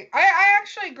 Okay. I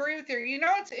actually agree with you.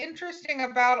 It's interesting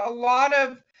about a lot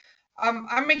of,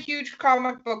 I'm a huge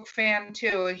comic book fan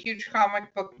too, a huge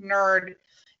comic book nerd.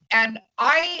 And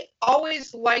I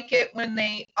always like it when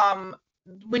they,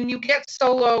 when you get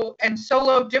solo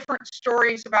different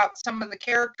stories about some of the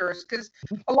characters, because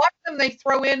a lot of them they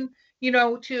throw in,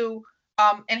 to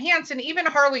enhance. And even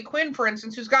Harley Quinn, for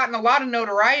instance, who's gotten a lot of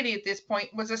notoriety at this point,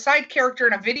 was a side character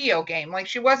in a video game. Like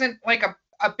she wasn't like a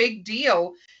big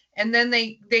deal, and then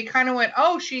they kind of went,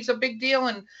 oh, she's a big deal.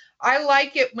 And I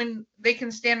like it when they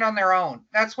can stand on their own.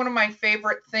 That's one of my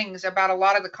favorite things about a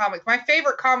lot of the comics. My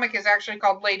favorite comic is actually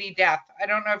called Lady Death. I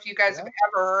don't know if you guys have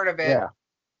ever heard of it. Yeah.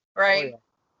 Right. Oh,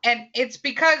 yeah. And it's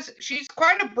because she's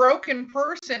quite a broken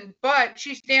person, but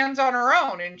she stands on her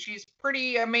own and she's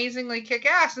pretty amazingly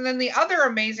kick-ass. And then the other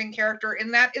amazing character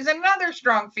in that is another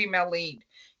strong female lead.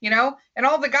 And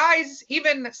all the guys,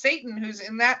 even Satan, who's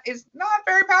in that, is not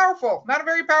very powerful, not a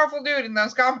very powerful dude in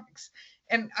those comics.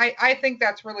 And I think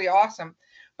that's really awesome.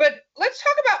 But let's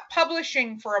talk about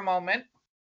publishing for a moment.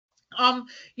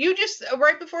 You just,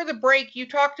 right before the break, you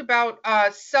talked about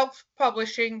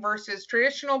self-publishing versus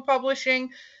traditional publishing.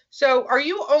 So are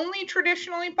you only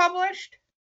traditionally published?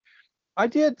 I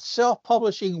did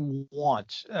self-publishing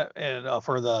once and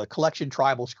for the collection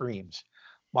Tribal Screams.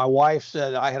 My wife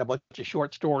said I had a bunch of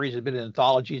short stories that had been in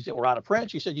anthologies that were out of print.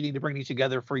 She said, you need to bring these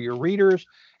together for your readers.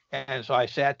 And so I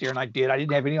sat there and I did. I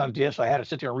didn't have any on disc, so I had to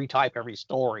sit there and retype every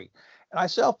story. And I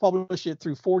self-published it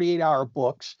through 48-hour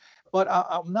books. But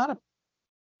I'm not a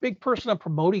big person on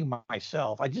promoting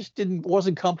myself. I just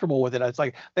wasn't comfortable with it. It's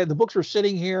like the books were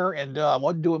sitting here and I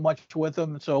wasn't doing much with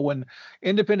them. So when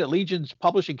Independent Legions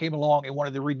Publishing came along and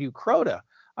wanted to redo Crota,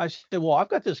 I said, well, I've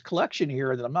got this collection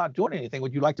here that I'm not doing anything.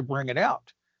 Would you like to bring it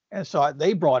out? And so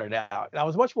they brought it out. And I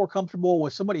was much more comfortable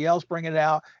with somebody else bringing it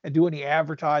out and doing the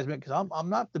advertisement because I'm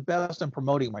not the best in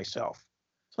promoting myself.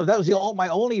 So that was my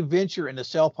only venture into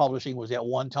self-publishing was at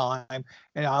one time.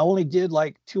 And I only did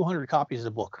like 200 copies of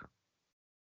the book.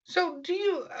 So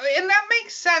and that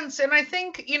makes sense. And I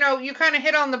think, you kind of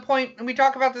hit on the point, and we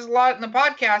talk about this a lot in the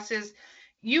podcast, is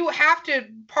you have to,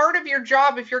 part of your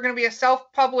job, if you're going to be a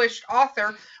self-published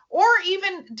author, or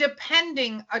even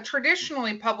depending a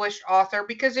traditionally published author,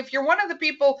 because if you're one of the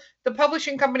people the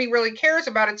publishing company really cares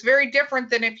about, it's very different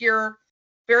than if you're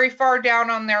very far down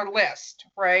on their list,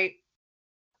 right?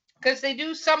 Because they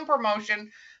do some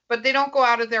promotion, but they don't go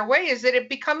out of their way, is that it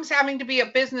becomes having to be a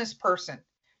business person.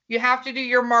 You have to do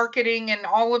your marketing and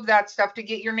all of that stuff to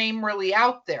get your name really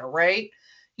out there, right?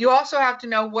 You also have to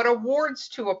know what awards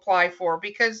to apply for,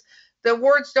 because the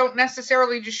awards don't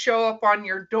necessarily just show up on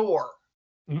your door.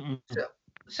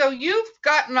 So you've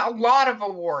gotten a lot of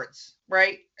awards,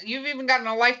 right? You've even gotten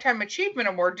a Lifetime Achievement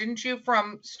Award, didn't you,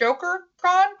 from Stoker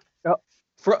Con?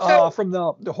 From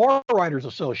the Horror Writers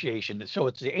Association. So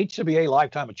it's the HWA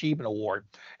Lifetime Achievement Award.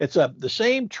 It's the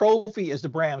same trophy as the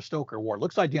Bram Stoker Award.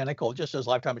 Looks identical, it just says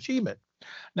Lifetime Achievement.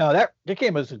 Now that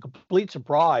came as a complete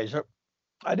surprise.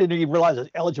 I didn't even realize it's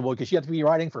eligible because you have to be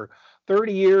writing for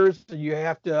 30 years and you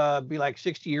have to be like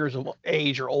 60 years of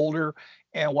age or older.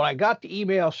 And when I got the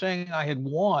email saying I had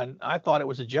won, I thought it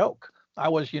was a joke. I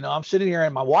was, I'm sitting here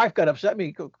and my wife got upset at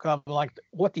me, like,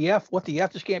 what the F,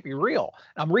 this can't be real.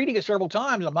 And I'm reading it several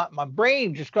times. My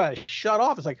brain just kind of shut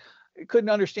off. It's like, I couldn't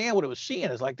understand what it was seeing.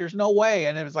 It's like, there's no way.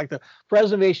 And it was like the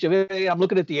president of HWA, I'm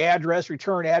looking at the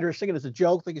return address, thinking it's a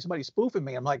joke, thinking somebody's spoofing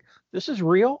me. I'm like, this is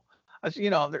real? I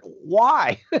said,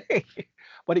 why?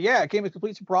 But yeah, it came as a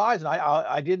complete surprise. And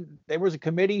I didn't, there was a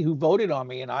committee who voted on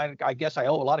me. And I guess I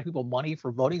owe a lot of people money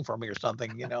for voting for me or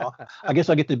something, I guess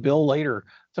I'll get the bill later.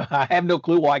 So I have no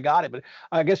clue why I got it, but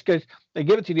I guess because they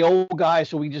give it to the old guys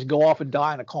so we just go off and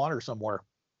die in a corner somewhere.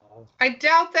 I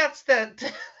doubt that's the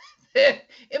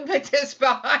impetus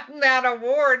behind that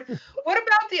award. What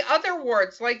about the other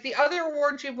awards? Like the other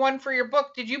awards you've won for your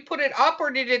book, did you put it up or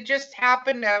did it just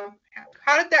happen to,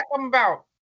 how did that come about?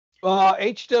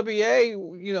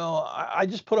 HWA, I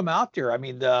just put them out there. I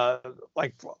mean, I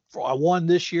won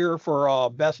this year for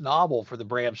best novel for the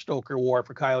Bram Stoker Award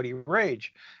for Coyote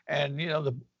Rage, and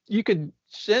the you can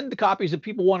send the copies if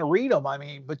people want to read them. I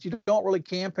mean, but you don't really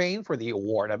campaign for the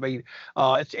award. I mean,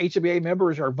 it's HWA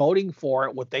members are voting for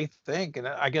it, what they think, and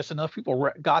I guess enough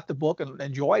people got the book and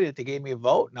enjoyed it. They gave me a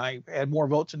vote, and I had more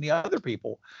votes than the other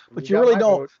people. But you really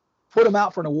don't put them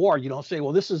out for an award. You don't say,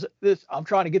 well, this. I'm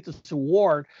trying to get this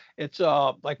award. It's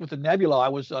like with the Nebula, I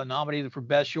was nominated for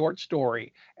best short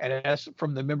story, and that's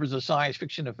from the members of Science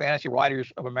Fiction and Fantasy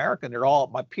Writers of America. And they're all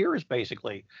my peers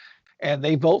basically, and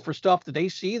they vote for stuff that they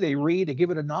see, they read, they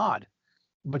give it a nod.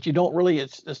 But you don't really.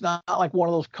 It's not like one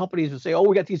of those companies that say, oh,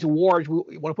 we got these awards,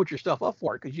 we want to put your stuff up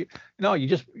for it, because you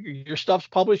just your stuff's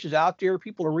published, is out there,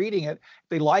 people are reading it. If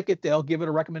they like it, they'll give it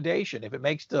a recommendation. If it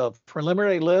makes the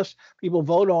preliminary list, people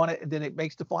vote on it, and then it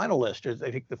makes the final list. Or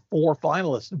they pick the 4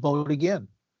 finalists and vote again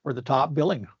for the top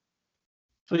billing.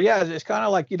 So yeah, it's kind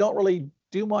of like you don't really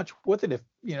do much with it.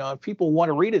 If people want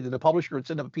to read it, then the publisher would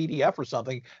send them a PDF or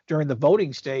something during the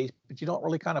voting stage, but you don't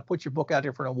really kind of put your book out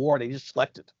there for an award. They just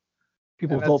select it.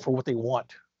 People vote for what they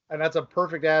want. And that's a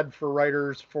perfect ad for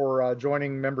writers for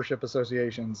joining membership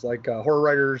associations. Like Horror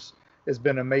Writers has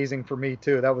been amazing for me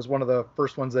too. That was one of the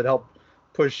first ones that helped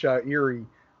push Eerie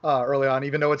early on,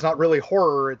 even though it's not really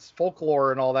horror, it's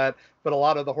folklore and all that. But a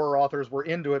lot of the horror authors were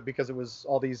into it because it was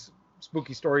all these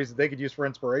spooky stories that they could use for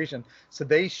inspiration. So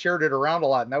they shared it around a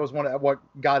lot. And that was one of what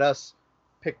got us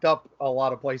picked up a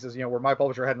lot of places, where my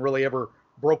publisher hadn't really ever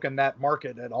broken that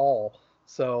market at all.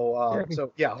 So,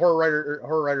 Horror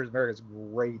Writers America is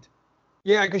great.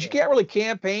 Yeah, because you can't really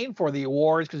campaign for the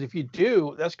awards, because if you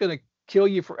do, that's going to kill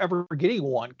you for ever getting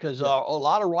one. Because a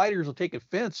lot of writers will take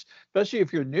offense, especially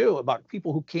if you're new, about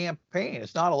people who campaign.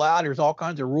 It's not allowed. There's all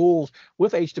kinds of rules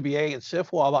with HWA and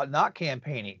SIFWA about not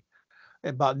campaigning,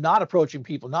 about not approaching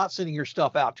people, not sending your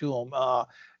stuff out to them.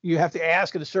 You have to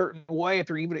ask in a certain way if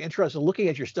they're even interested in looking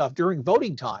at your stuff during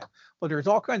voting time. But there's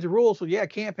all kinds of rules. So yeah,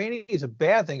 campaigning is a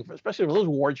bad thing, especially for those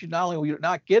awards. You not only will you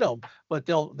not get them, but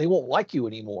they won't like you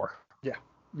anymore. Yeah,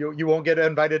 you won't get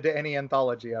invited to any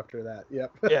anthology after that.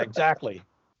 Yep. Yeah, exactly.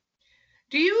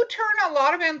 Do you turn a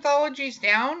lot of anthologies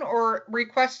down or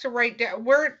request to write down?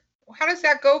 How does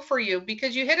that go for you?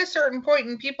 Because you hit a certain point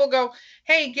and people go,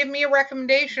 hey, give me a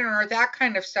recommendation or that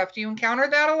kind of stuff. Do you encounter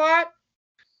that a lot?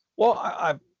 Well,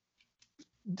 I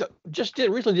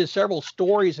recently did several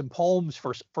stories and poems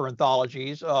for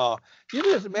anthologies.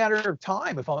 Usually it's a matter of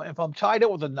time. If I'm tied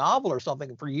up with a novel or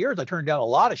something, for years I turned down a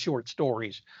lot of short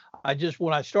stories.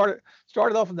 When I started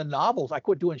off in the novels, I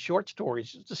quit doing short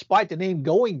stories. Despite the name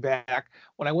Goingback,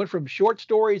 when I went from short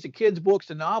stories to kids' books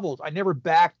to novels, I never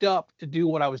backed up to do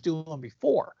what I was doing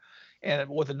before. And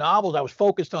with the novels, I was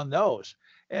focused on those.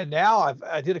 And now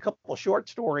I did a couple of short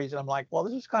stories, and I'm like, well,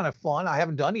 this is kind of fun. I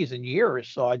haven't done these in years,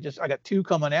 so I got 2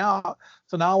 coming out.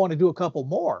 So now I want to do a couple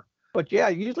more. But yeah,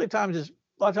 usually a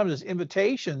lot of times it's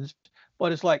invitations,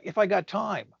 but it's like, if I got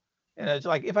time, and it's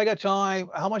like, if I got time,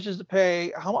 how much is the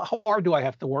pay? How hard do I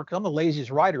have to work? I'm the laziest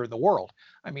writer in the world.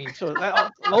 I mean, so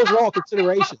those are all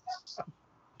considerations.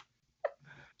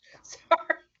 Sorry.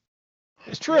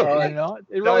 It's true,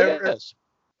 it really is.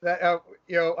 That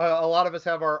a lot of us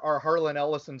have our Harlan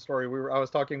Ellison story. I was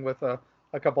talking with a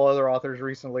couple other authors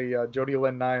recently, Jody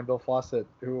Lynn Nye and Bill Fawcett,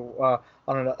 who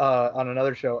on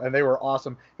another show, and they were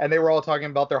awesome. And they were all talking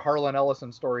about their Harlan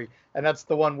Ellison story, and that's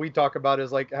the one we talk about.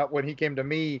 Is like when he came to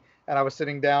me, and I was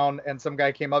sitting down, and some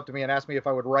guy came up to me and asked me if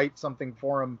I would write something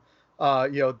for him,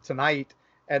 tonight.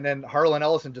 And then Harlan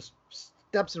Ellison just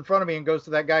steps in front of me and goes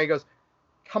to that guy. He goes,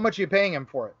 "How much are you paying him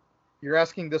for it? You're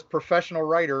asking this professional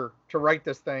writer to write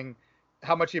this thing.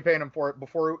 How much are you paying him for it?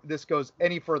 Before this goes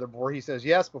any further, before he says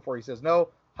yes, before he says no,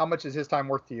 how much is his time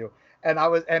worth to you?" And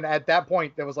at that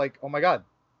point, that was like, oh my God,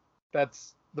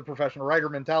 that's the professional writer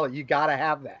mentality. You got to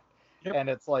have that. Yep. And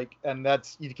it's like,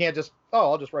 you can't just,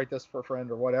 I'll just write this for a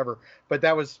friend or whatever. But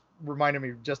that was reminding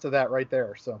me just of that right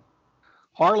there. So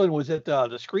Harlan was at the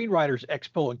Screenwriters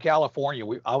Expo in California.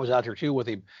 I was out there too with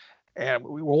him. And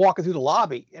we were walking through the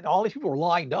lobby, and all these people were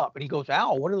lined up. And he goes,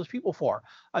 "Al, what are those people for?"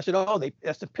 I said,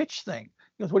 that's the pitch thing.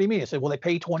 He goes, "What do you mean?" I said, "Well, they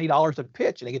pay $20 a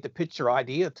pitch, and they get to pitch their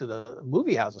idea to the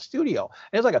movie house, the studio."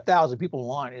 And there's like 1,000 people in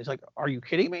line. And it's like, "Are you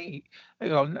kidding me?" I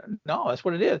go, "No, that's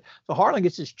what it is." So Harlan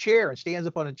gets his chair and stands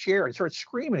up on a chair and starts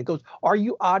screaming. It goes, "Are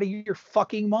you out of your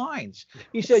fucking minds?"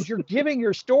 He says, "You're giving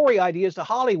your story ideas to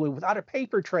Hollywood without a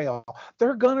paper trail.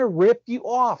 They're going to rip you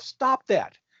off. Stop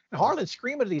that." And Harlan's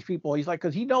screaming at these people. He's like,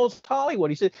 because he knows Hollywood.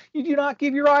 He said, "You do not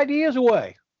give your ideas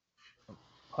away."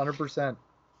 100%.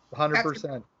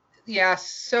 100%. Yes,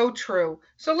 so true.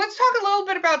 So let's talk a little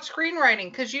bit about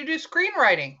screenwriting, because you do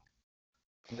screenwriting.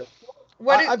 Yep.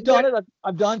 I've done it.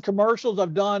 I've done commercials.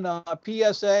 I've done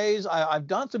PSAs. I've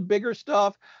done some bigger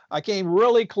stuff. I came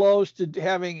really close to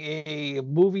having a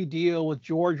movie deal with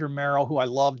George Romero, who I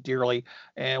love dearly,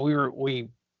 and we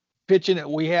pitching it.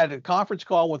 We had a conference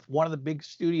call with one of the big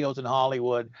studios in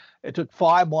Hollywood. It took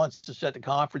 5 months to set the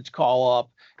conference call up,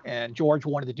 and George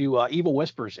wanted to do Evil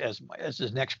Whispers as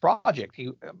his next project.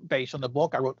 He based on the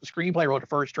book. I wrote the screenplay, wrote the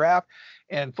first draft,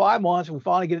 and 5 months. We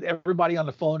finally get everybody on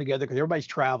the phone together because everybody's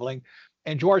traveling.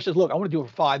 And George says, "Look, I want to do it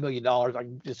for $5 million. I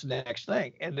can just the next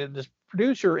thing." And then this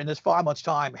producer in this 5 months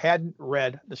time hadn't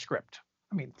read the script.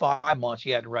 I mean, 5 months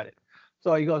he hadn't read it.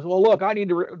 So he goes, "Well, look, I need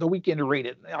the weekend to read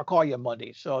it. I'll call you on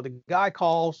Monday." So the guy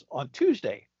calls on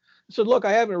Tuesday. He said, "Look,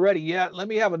 I haven't read it yet. Let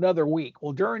me have another week."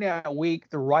 Well, during that week,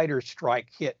 the writer's strike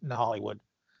hit in Hollywood.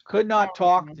 Could not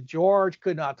talk to George,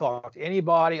 could not talk to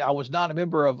anybody. I was not a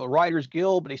member of a writers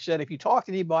guild, but he said, if you talk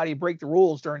to anybody, break the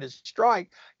rules during this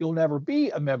strike, you'll never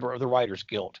be a member of the writers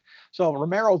guild. So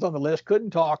Romero's on the list, couldn't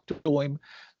talk to him.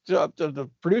 So the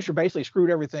producer basically screwed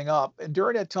everything up. And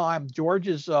during that time,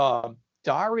 George's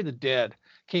Diary of the Dead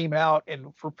came out and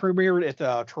premiered at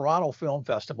the Toronto Film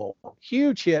Festival.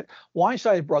 Huge hit.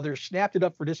 Weinstein Brothers snapped it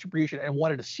up for distribution and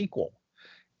wanted a sequel.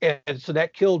 And so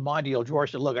that killed my deal.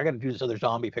 George said, "Look, I got to do this other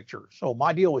zombie picture." So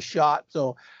my deal was shot.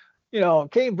 So,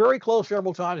 came very close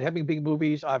several times to having big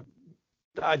movies. I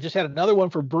just had another one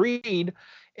for Breed,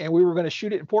 and we were going to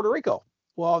shoot it in Puerto Rico.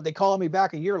 Well, they called me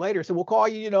back a year later. Said, "We'll call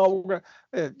you. We're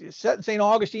going to set in St.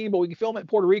 Augustine, but we can film it in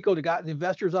Puerto Rico. To got the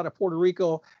investors out of Puerto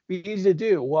Rico, be easy to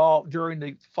do." Well, during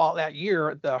the fall that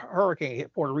year, the hurricane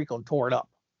hit Puerto Rico and tore it up.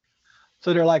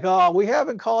 So they're like, "Oh, we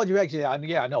haven't called you back."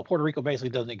 Yeah, no, Puerto Rico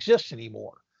basically doesn't exist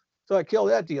anymore. So I killed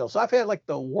that deal. So I've had like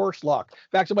the worst luck.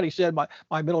 In fact, somebody said my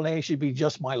middle name should be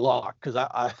Just My Luck because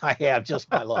I have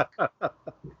just my luck.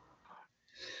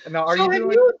 Now, are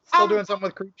you still doing something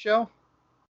with Creepshow?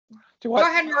 Go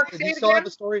ahead, Mark. Do you still have a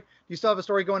story? Do you still have a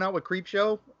story going out with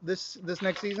Creepshow this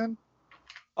next season?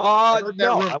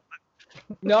 No.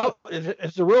 No,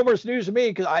 it's the rumors news to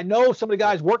me because I know some of the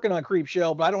guys working on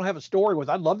Creepshow, but I don't have a story with.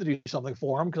 I'd love to do something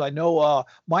for them because I know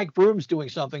Mike Broom's doing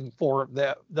something for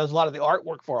that does a lot of the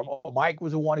artwork for him. Mike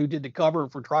was the one who did the cover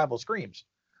for Tribal Screams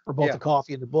for both the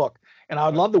coffee and the book, and I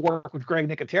would love to work with Greg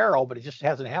Nicotero, but it just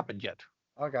hasn't happened yet.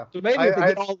 Okay. So maybe if they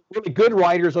get all really good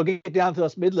writers, I'll get down to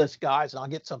us mid-list guys, and I'll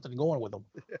get something going with them.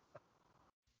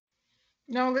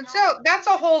 No, that's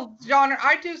a whole genre.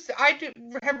 I do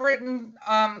have written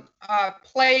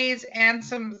plays and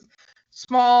some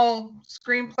small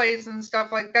screenplays and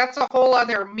stuff like that's a whole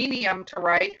other medium to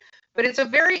write. But it's a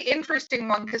very interesting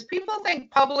one because people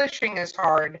think publishing is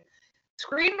hard.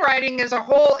 Screenwriting is a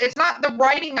whole. It's not the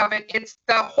writing of it. It's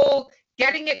the whole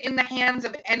getting it in the hands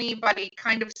of anybody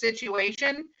kind of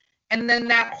situation, and then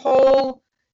that whole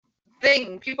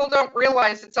thing. People don't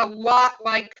realize it's a lot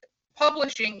like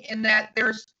publishing in that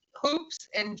there's hoops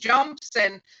and jumps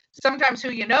and sometimes who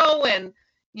and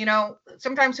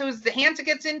sometimes who's the hands it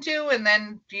gets into, and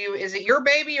then is it your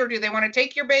baby or do they want to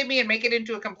take your baby and make it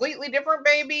into a completely different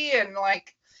baby, and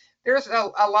like there's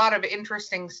a lot of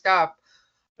interesting stuff.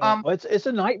 It's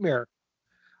a nightmare.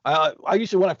 I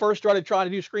used to, when I first started trying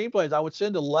to do screenplays, I would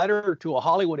send a letter to a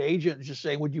Hollywood agent just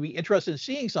saying, "Would you be interested in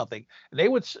seeing something?" And they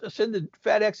would send the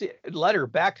FedEx letter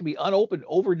back to me unopened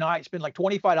overnight, spend like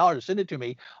 $25 to send it to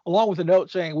me, along with a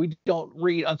note saying, "We don't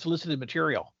read unsolicited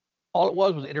material." All it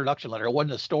was an introduction letter. It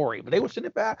wasn't a story, but they would send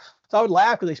it back. So I would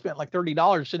laugh because they spent like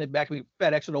 $30 to send it back to me,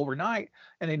 FedEx it overnight,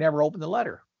 and they never opened the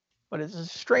letter. But it's a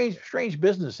strange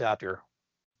business out there.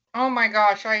 Oh my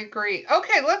gosh, I agree.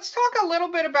 Okay, let's talk a little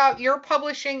bit about your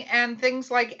publishing and things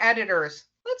like editors.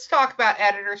 Let's talk about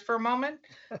editors for a moment.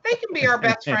 They can be our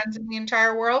best friends in the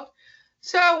entire world.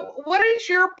 So what is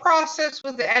your process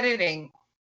with editing?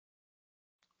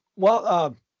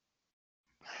 Well,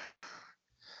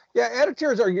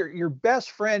 editors are your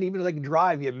best friend, even if they can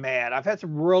drive you mad. I've had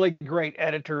some really great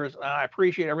editors, and I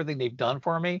appreciate everything they've done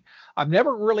for me. I've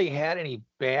never really had any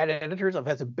bad editors. I've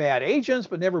had some bad agents,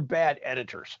 but never bad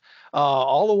editors.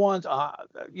 All the ones,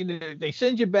 they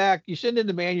send you back. You send in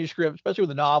the manuscript, especially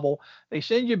with a novel. They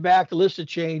send you back the list of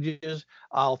changes.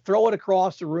 I'll throw it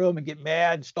across the room and get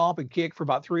mad, stomp and kick for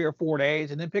about 3 or 4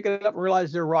 days, and then pick it up and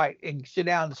realize they're right and sit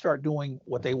down and start doing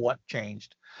what they want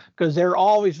changed. Because they're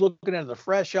always looking at it with a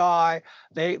fresh eye.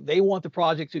 They want the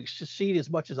project to succeed as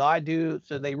much as I do.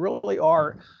 So they really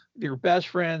are your best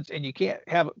friends, and you can't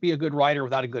be a good writer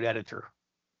without a good editor.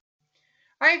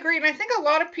 I agree. And I think a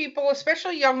lot of people,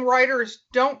 especially young writers,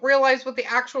 don't realize what the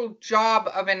actual job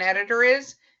of an editor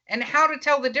is and how to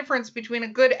tell the difference between a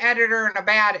good editor and a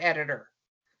bad editor.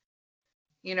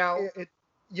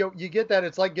 you get that.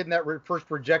 It's like getting that first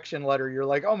rejection letter. You're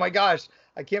like, oh my gosh,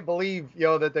 I can't believe,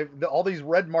 that all these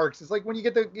red marks. It's like when you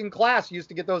get in class, you used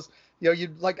to get those, you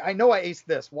like, I know I aced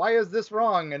this. Why is this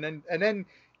wrong? And then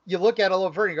you look at it a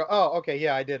little further and you go, oh, okay,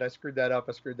 yeah, I did. I screwed that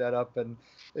up. And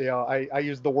I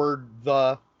used the word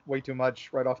 "the" way too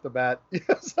much right off the bat.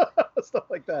 Stuff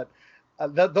like that.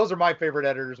 Those are my favorite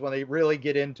editors, when they really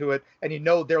get into it and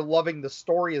they're loving the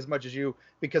story as much as you,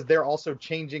 because they're also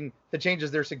changing the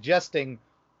changes they're suggesting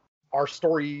are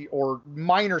story or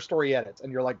minor story edits,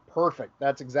 and you're like, perfect.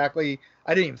 That's exactly.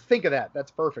 I didn't even think of that.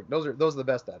 That's perfect. Those are the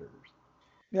best editors.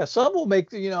 Yeah, some will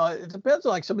make, it depends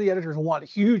on, like, some of the editors want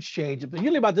huge changes, but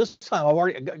usually about this time I've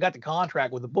already got the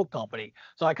contract with the book company,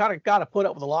 so I kind of got to put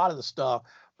up with a lot of the stuff.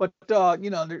 But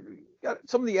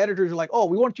some of the editors are like, oh,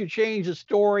 we want you to change the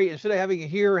story, instead of having it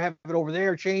here, have it over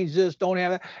there, change this, don't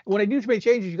have it. When they do make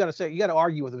changes, you got to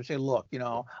argue with them and say, look,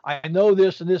 I know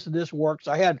this and this and this works.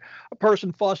 I had a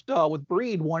person fussed with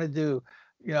Breed, wanted to,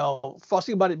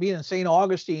 fussing about it being in St.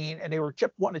 Augustine, and they were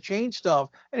kept wanting to change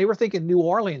stuff, and they were thinking New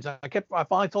Orleans. I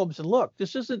finally told them, I said, look,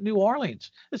 this isn't New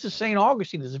Orleans. This is St.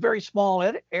 Augustine. It's a very small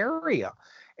area.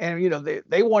 And,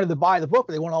 they wanted to buy the book,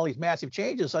 but they want all these massive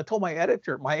changes. So I told my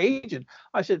agent,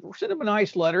 I said, send them a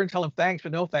nice letter and tell them thanks,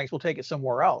 but no thanks. We'll take it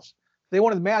somewhere else. They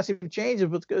wanted the massive changes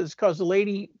because the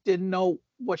lady didn't know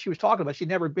what she was talking about. She'd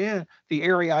never been the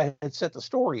area I had set the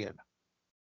story in.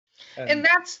 And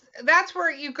that's where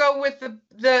you go with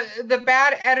the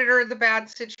bad editor, the bad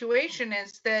situation,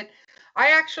 is that I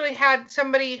actually had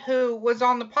somebody who was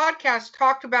on the podcast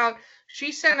talked about,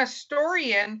 she sent a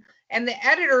story in and the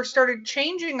editor started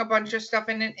changing a bunch of stuff,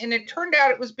 and it turned out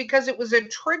it was because it was a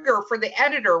trigger for the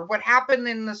editor. What happened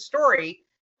in the story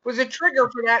was a trigger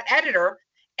for that editor,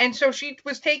 and so she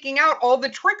was taking out all the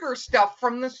trigger stuff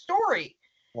from the story.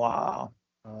 Wow.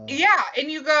 Yeah, and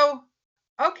you go,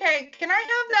 okay, can I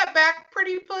have that back,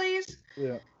 pretty please?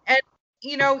 Yeah. And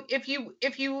if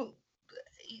you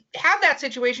have that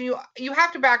situation, you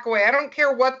have to back away. I don't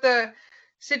care what the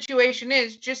situation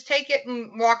is, just take it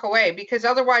and walk away, because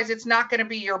otherwise it's not going to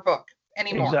be your book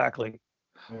anymore. Exactly.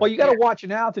 Well, you got to watch it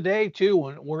now today too,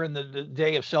 when we're in the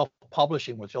day of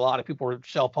self-publishing, which a lot of people are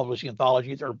self-publishing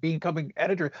anthologies or becoming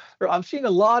editors. I'm seeing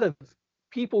a lot of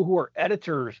people who are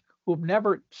editors who have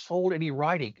never sold any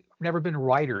writing, never been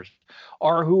writers,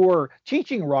 or who are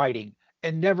teaching writing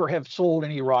and never have sold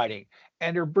any writing,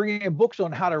 and they're bringing in books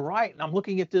on how to write. And I'm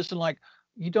looking at this and like,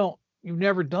 you've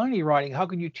never done any writing. How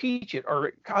can you teach it?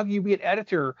 Or how can you be an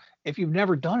editor if you've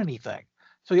never done anything?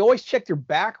 So you always check their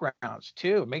backgrounds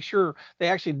too. Make sure they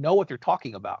actually know what they're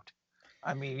talking about.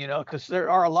 I mean, because there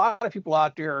are a lot of people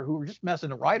out there who are just messing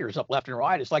the writers up left and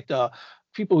right. It's like the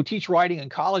people who teach writing in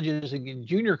colleges and in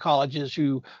junior colleges,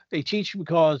 who they teach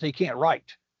because they can't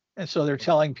write. And so they're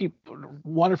telling people,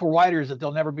 wonderful writers, that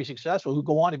they'll never be successful, who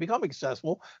go on to become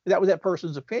successful. That was that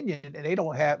person's opinion, and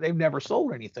they've never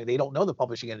sold anything. They don't know the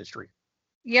publishing industry.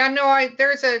 Yeah, no,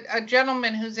 there's a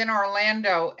gentleman who's in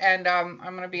Orlando, and I'm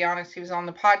going to be honest, he was on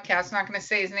the podcast. Not going to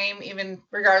say his name, even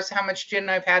regardless of how much gin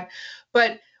I've had.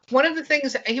 But one of the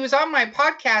things, he was on my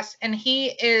podcast, and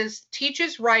he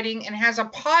teaches writing and has a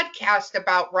podcast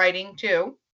about writing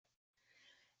too.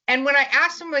 And when I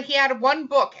asked him, he had one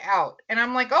book out, and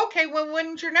I'm like, okay, well,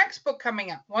 when's your next book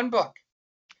coming out? One book.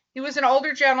 He was an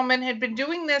older gentleman, had been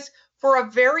doing this for a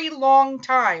very long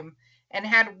time, and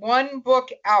had one book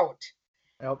out.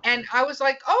 Yep. And I was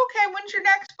like, okay, when's your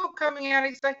next book coming out?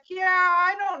 He's like, yeah,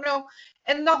 I don't know.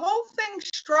 And the whole thing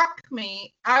struck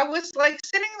me. I was like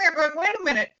sitting there going, wait a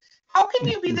minute, how can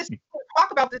you be this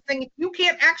talk about this thing if you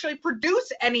can't actually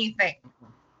produce anything?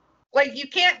 Like, you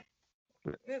can't.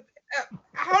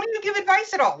 How do you give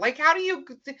advice at all? Like, how do you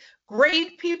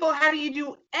grade people? How do you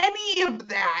do any of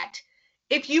that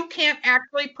if you can't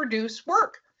actually produce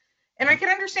work? And I can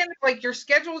understand if, like, your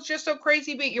schedule is just so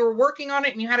crazy, but you were working on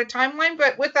it and you had a timeline.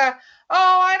 But with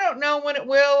I don't know when it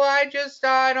will. I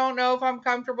don't know if I'm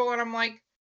comfortable. And I'm like,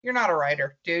 you're not a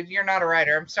writer, dude. You're not a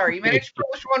writer. I'm sorry. You managed to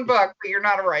publish one book, but you're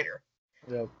not a writer.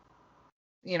 Yep.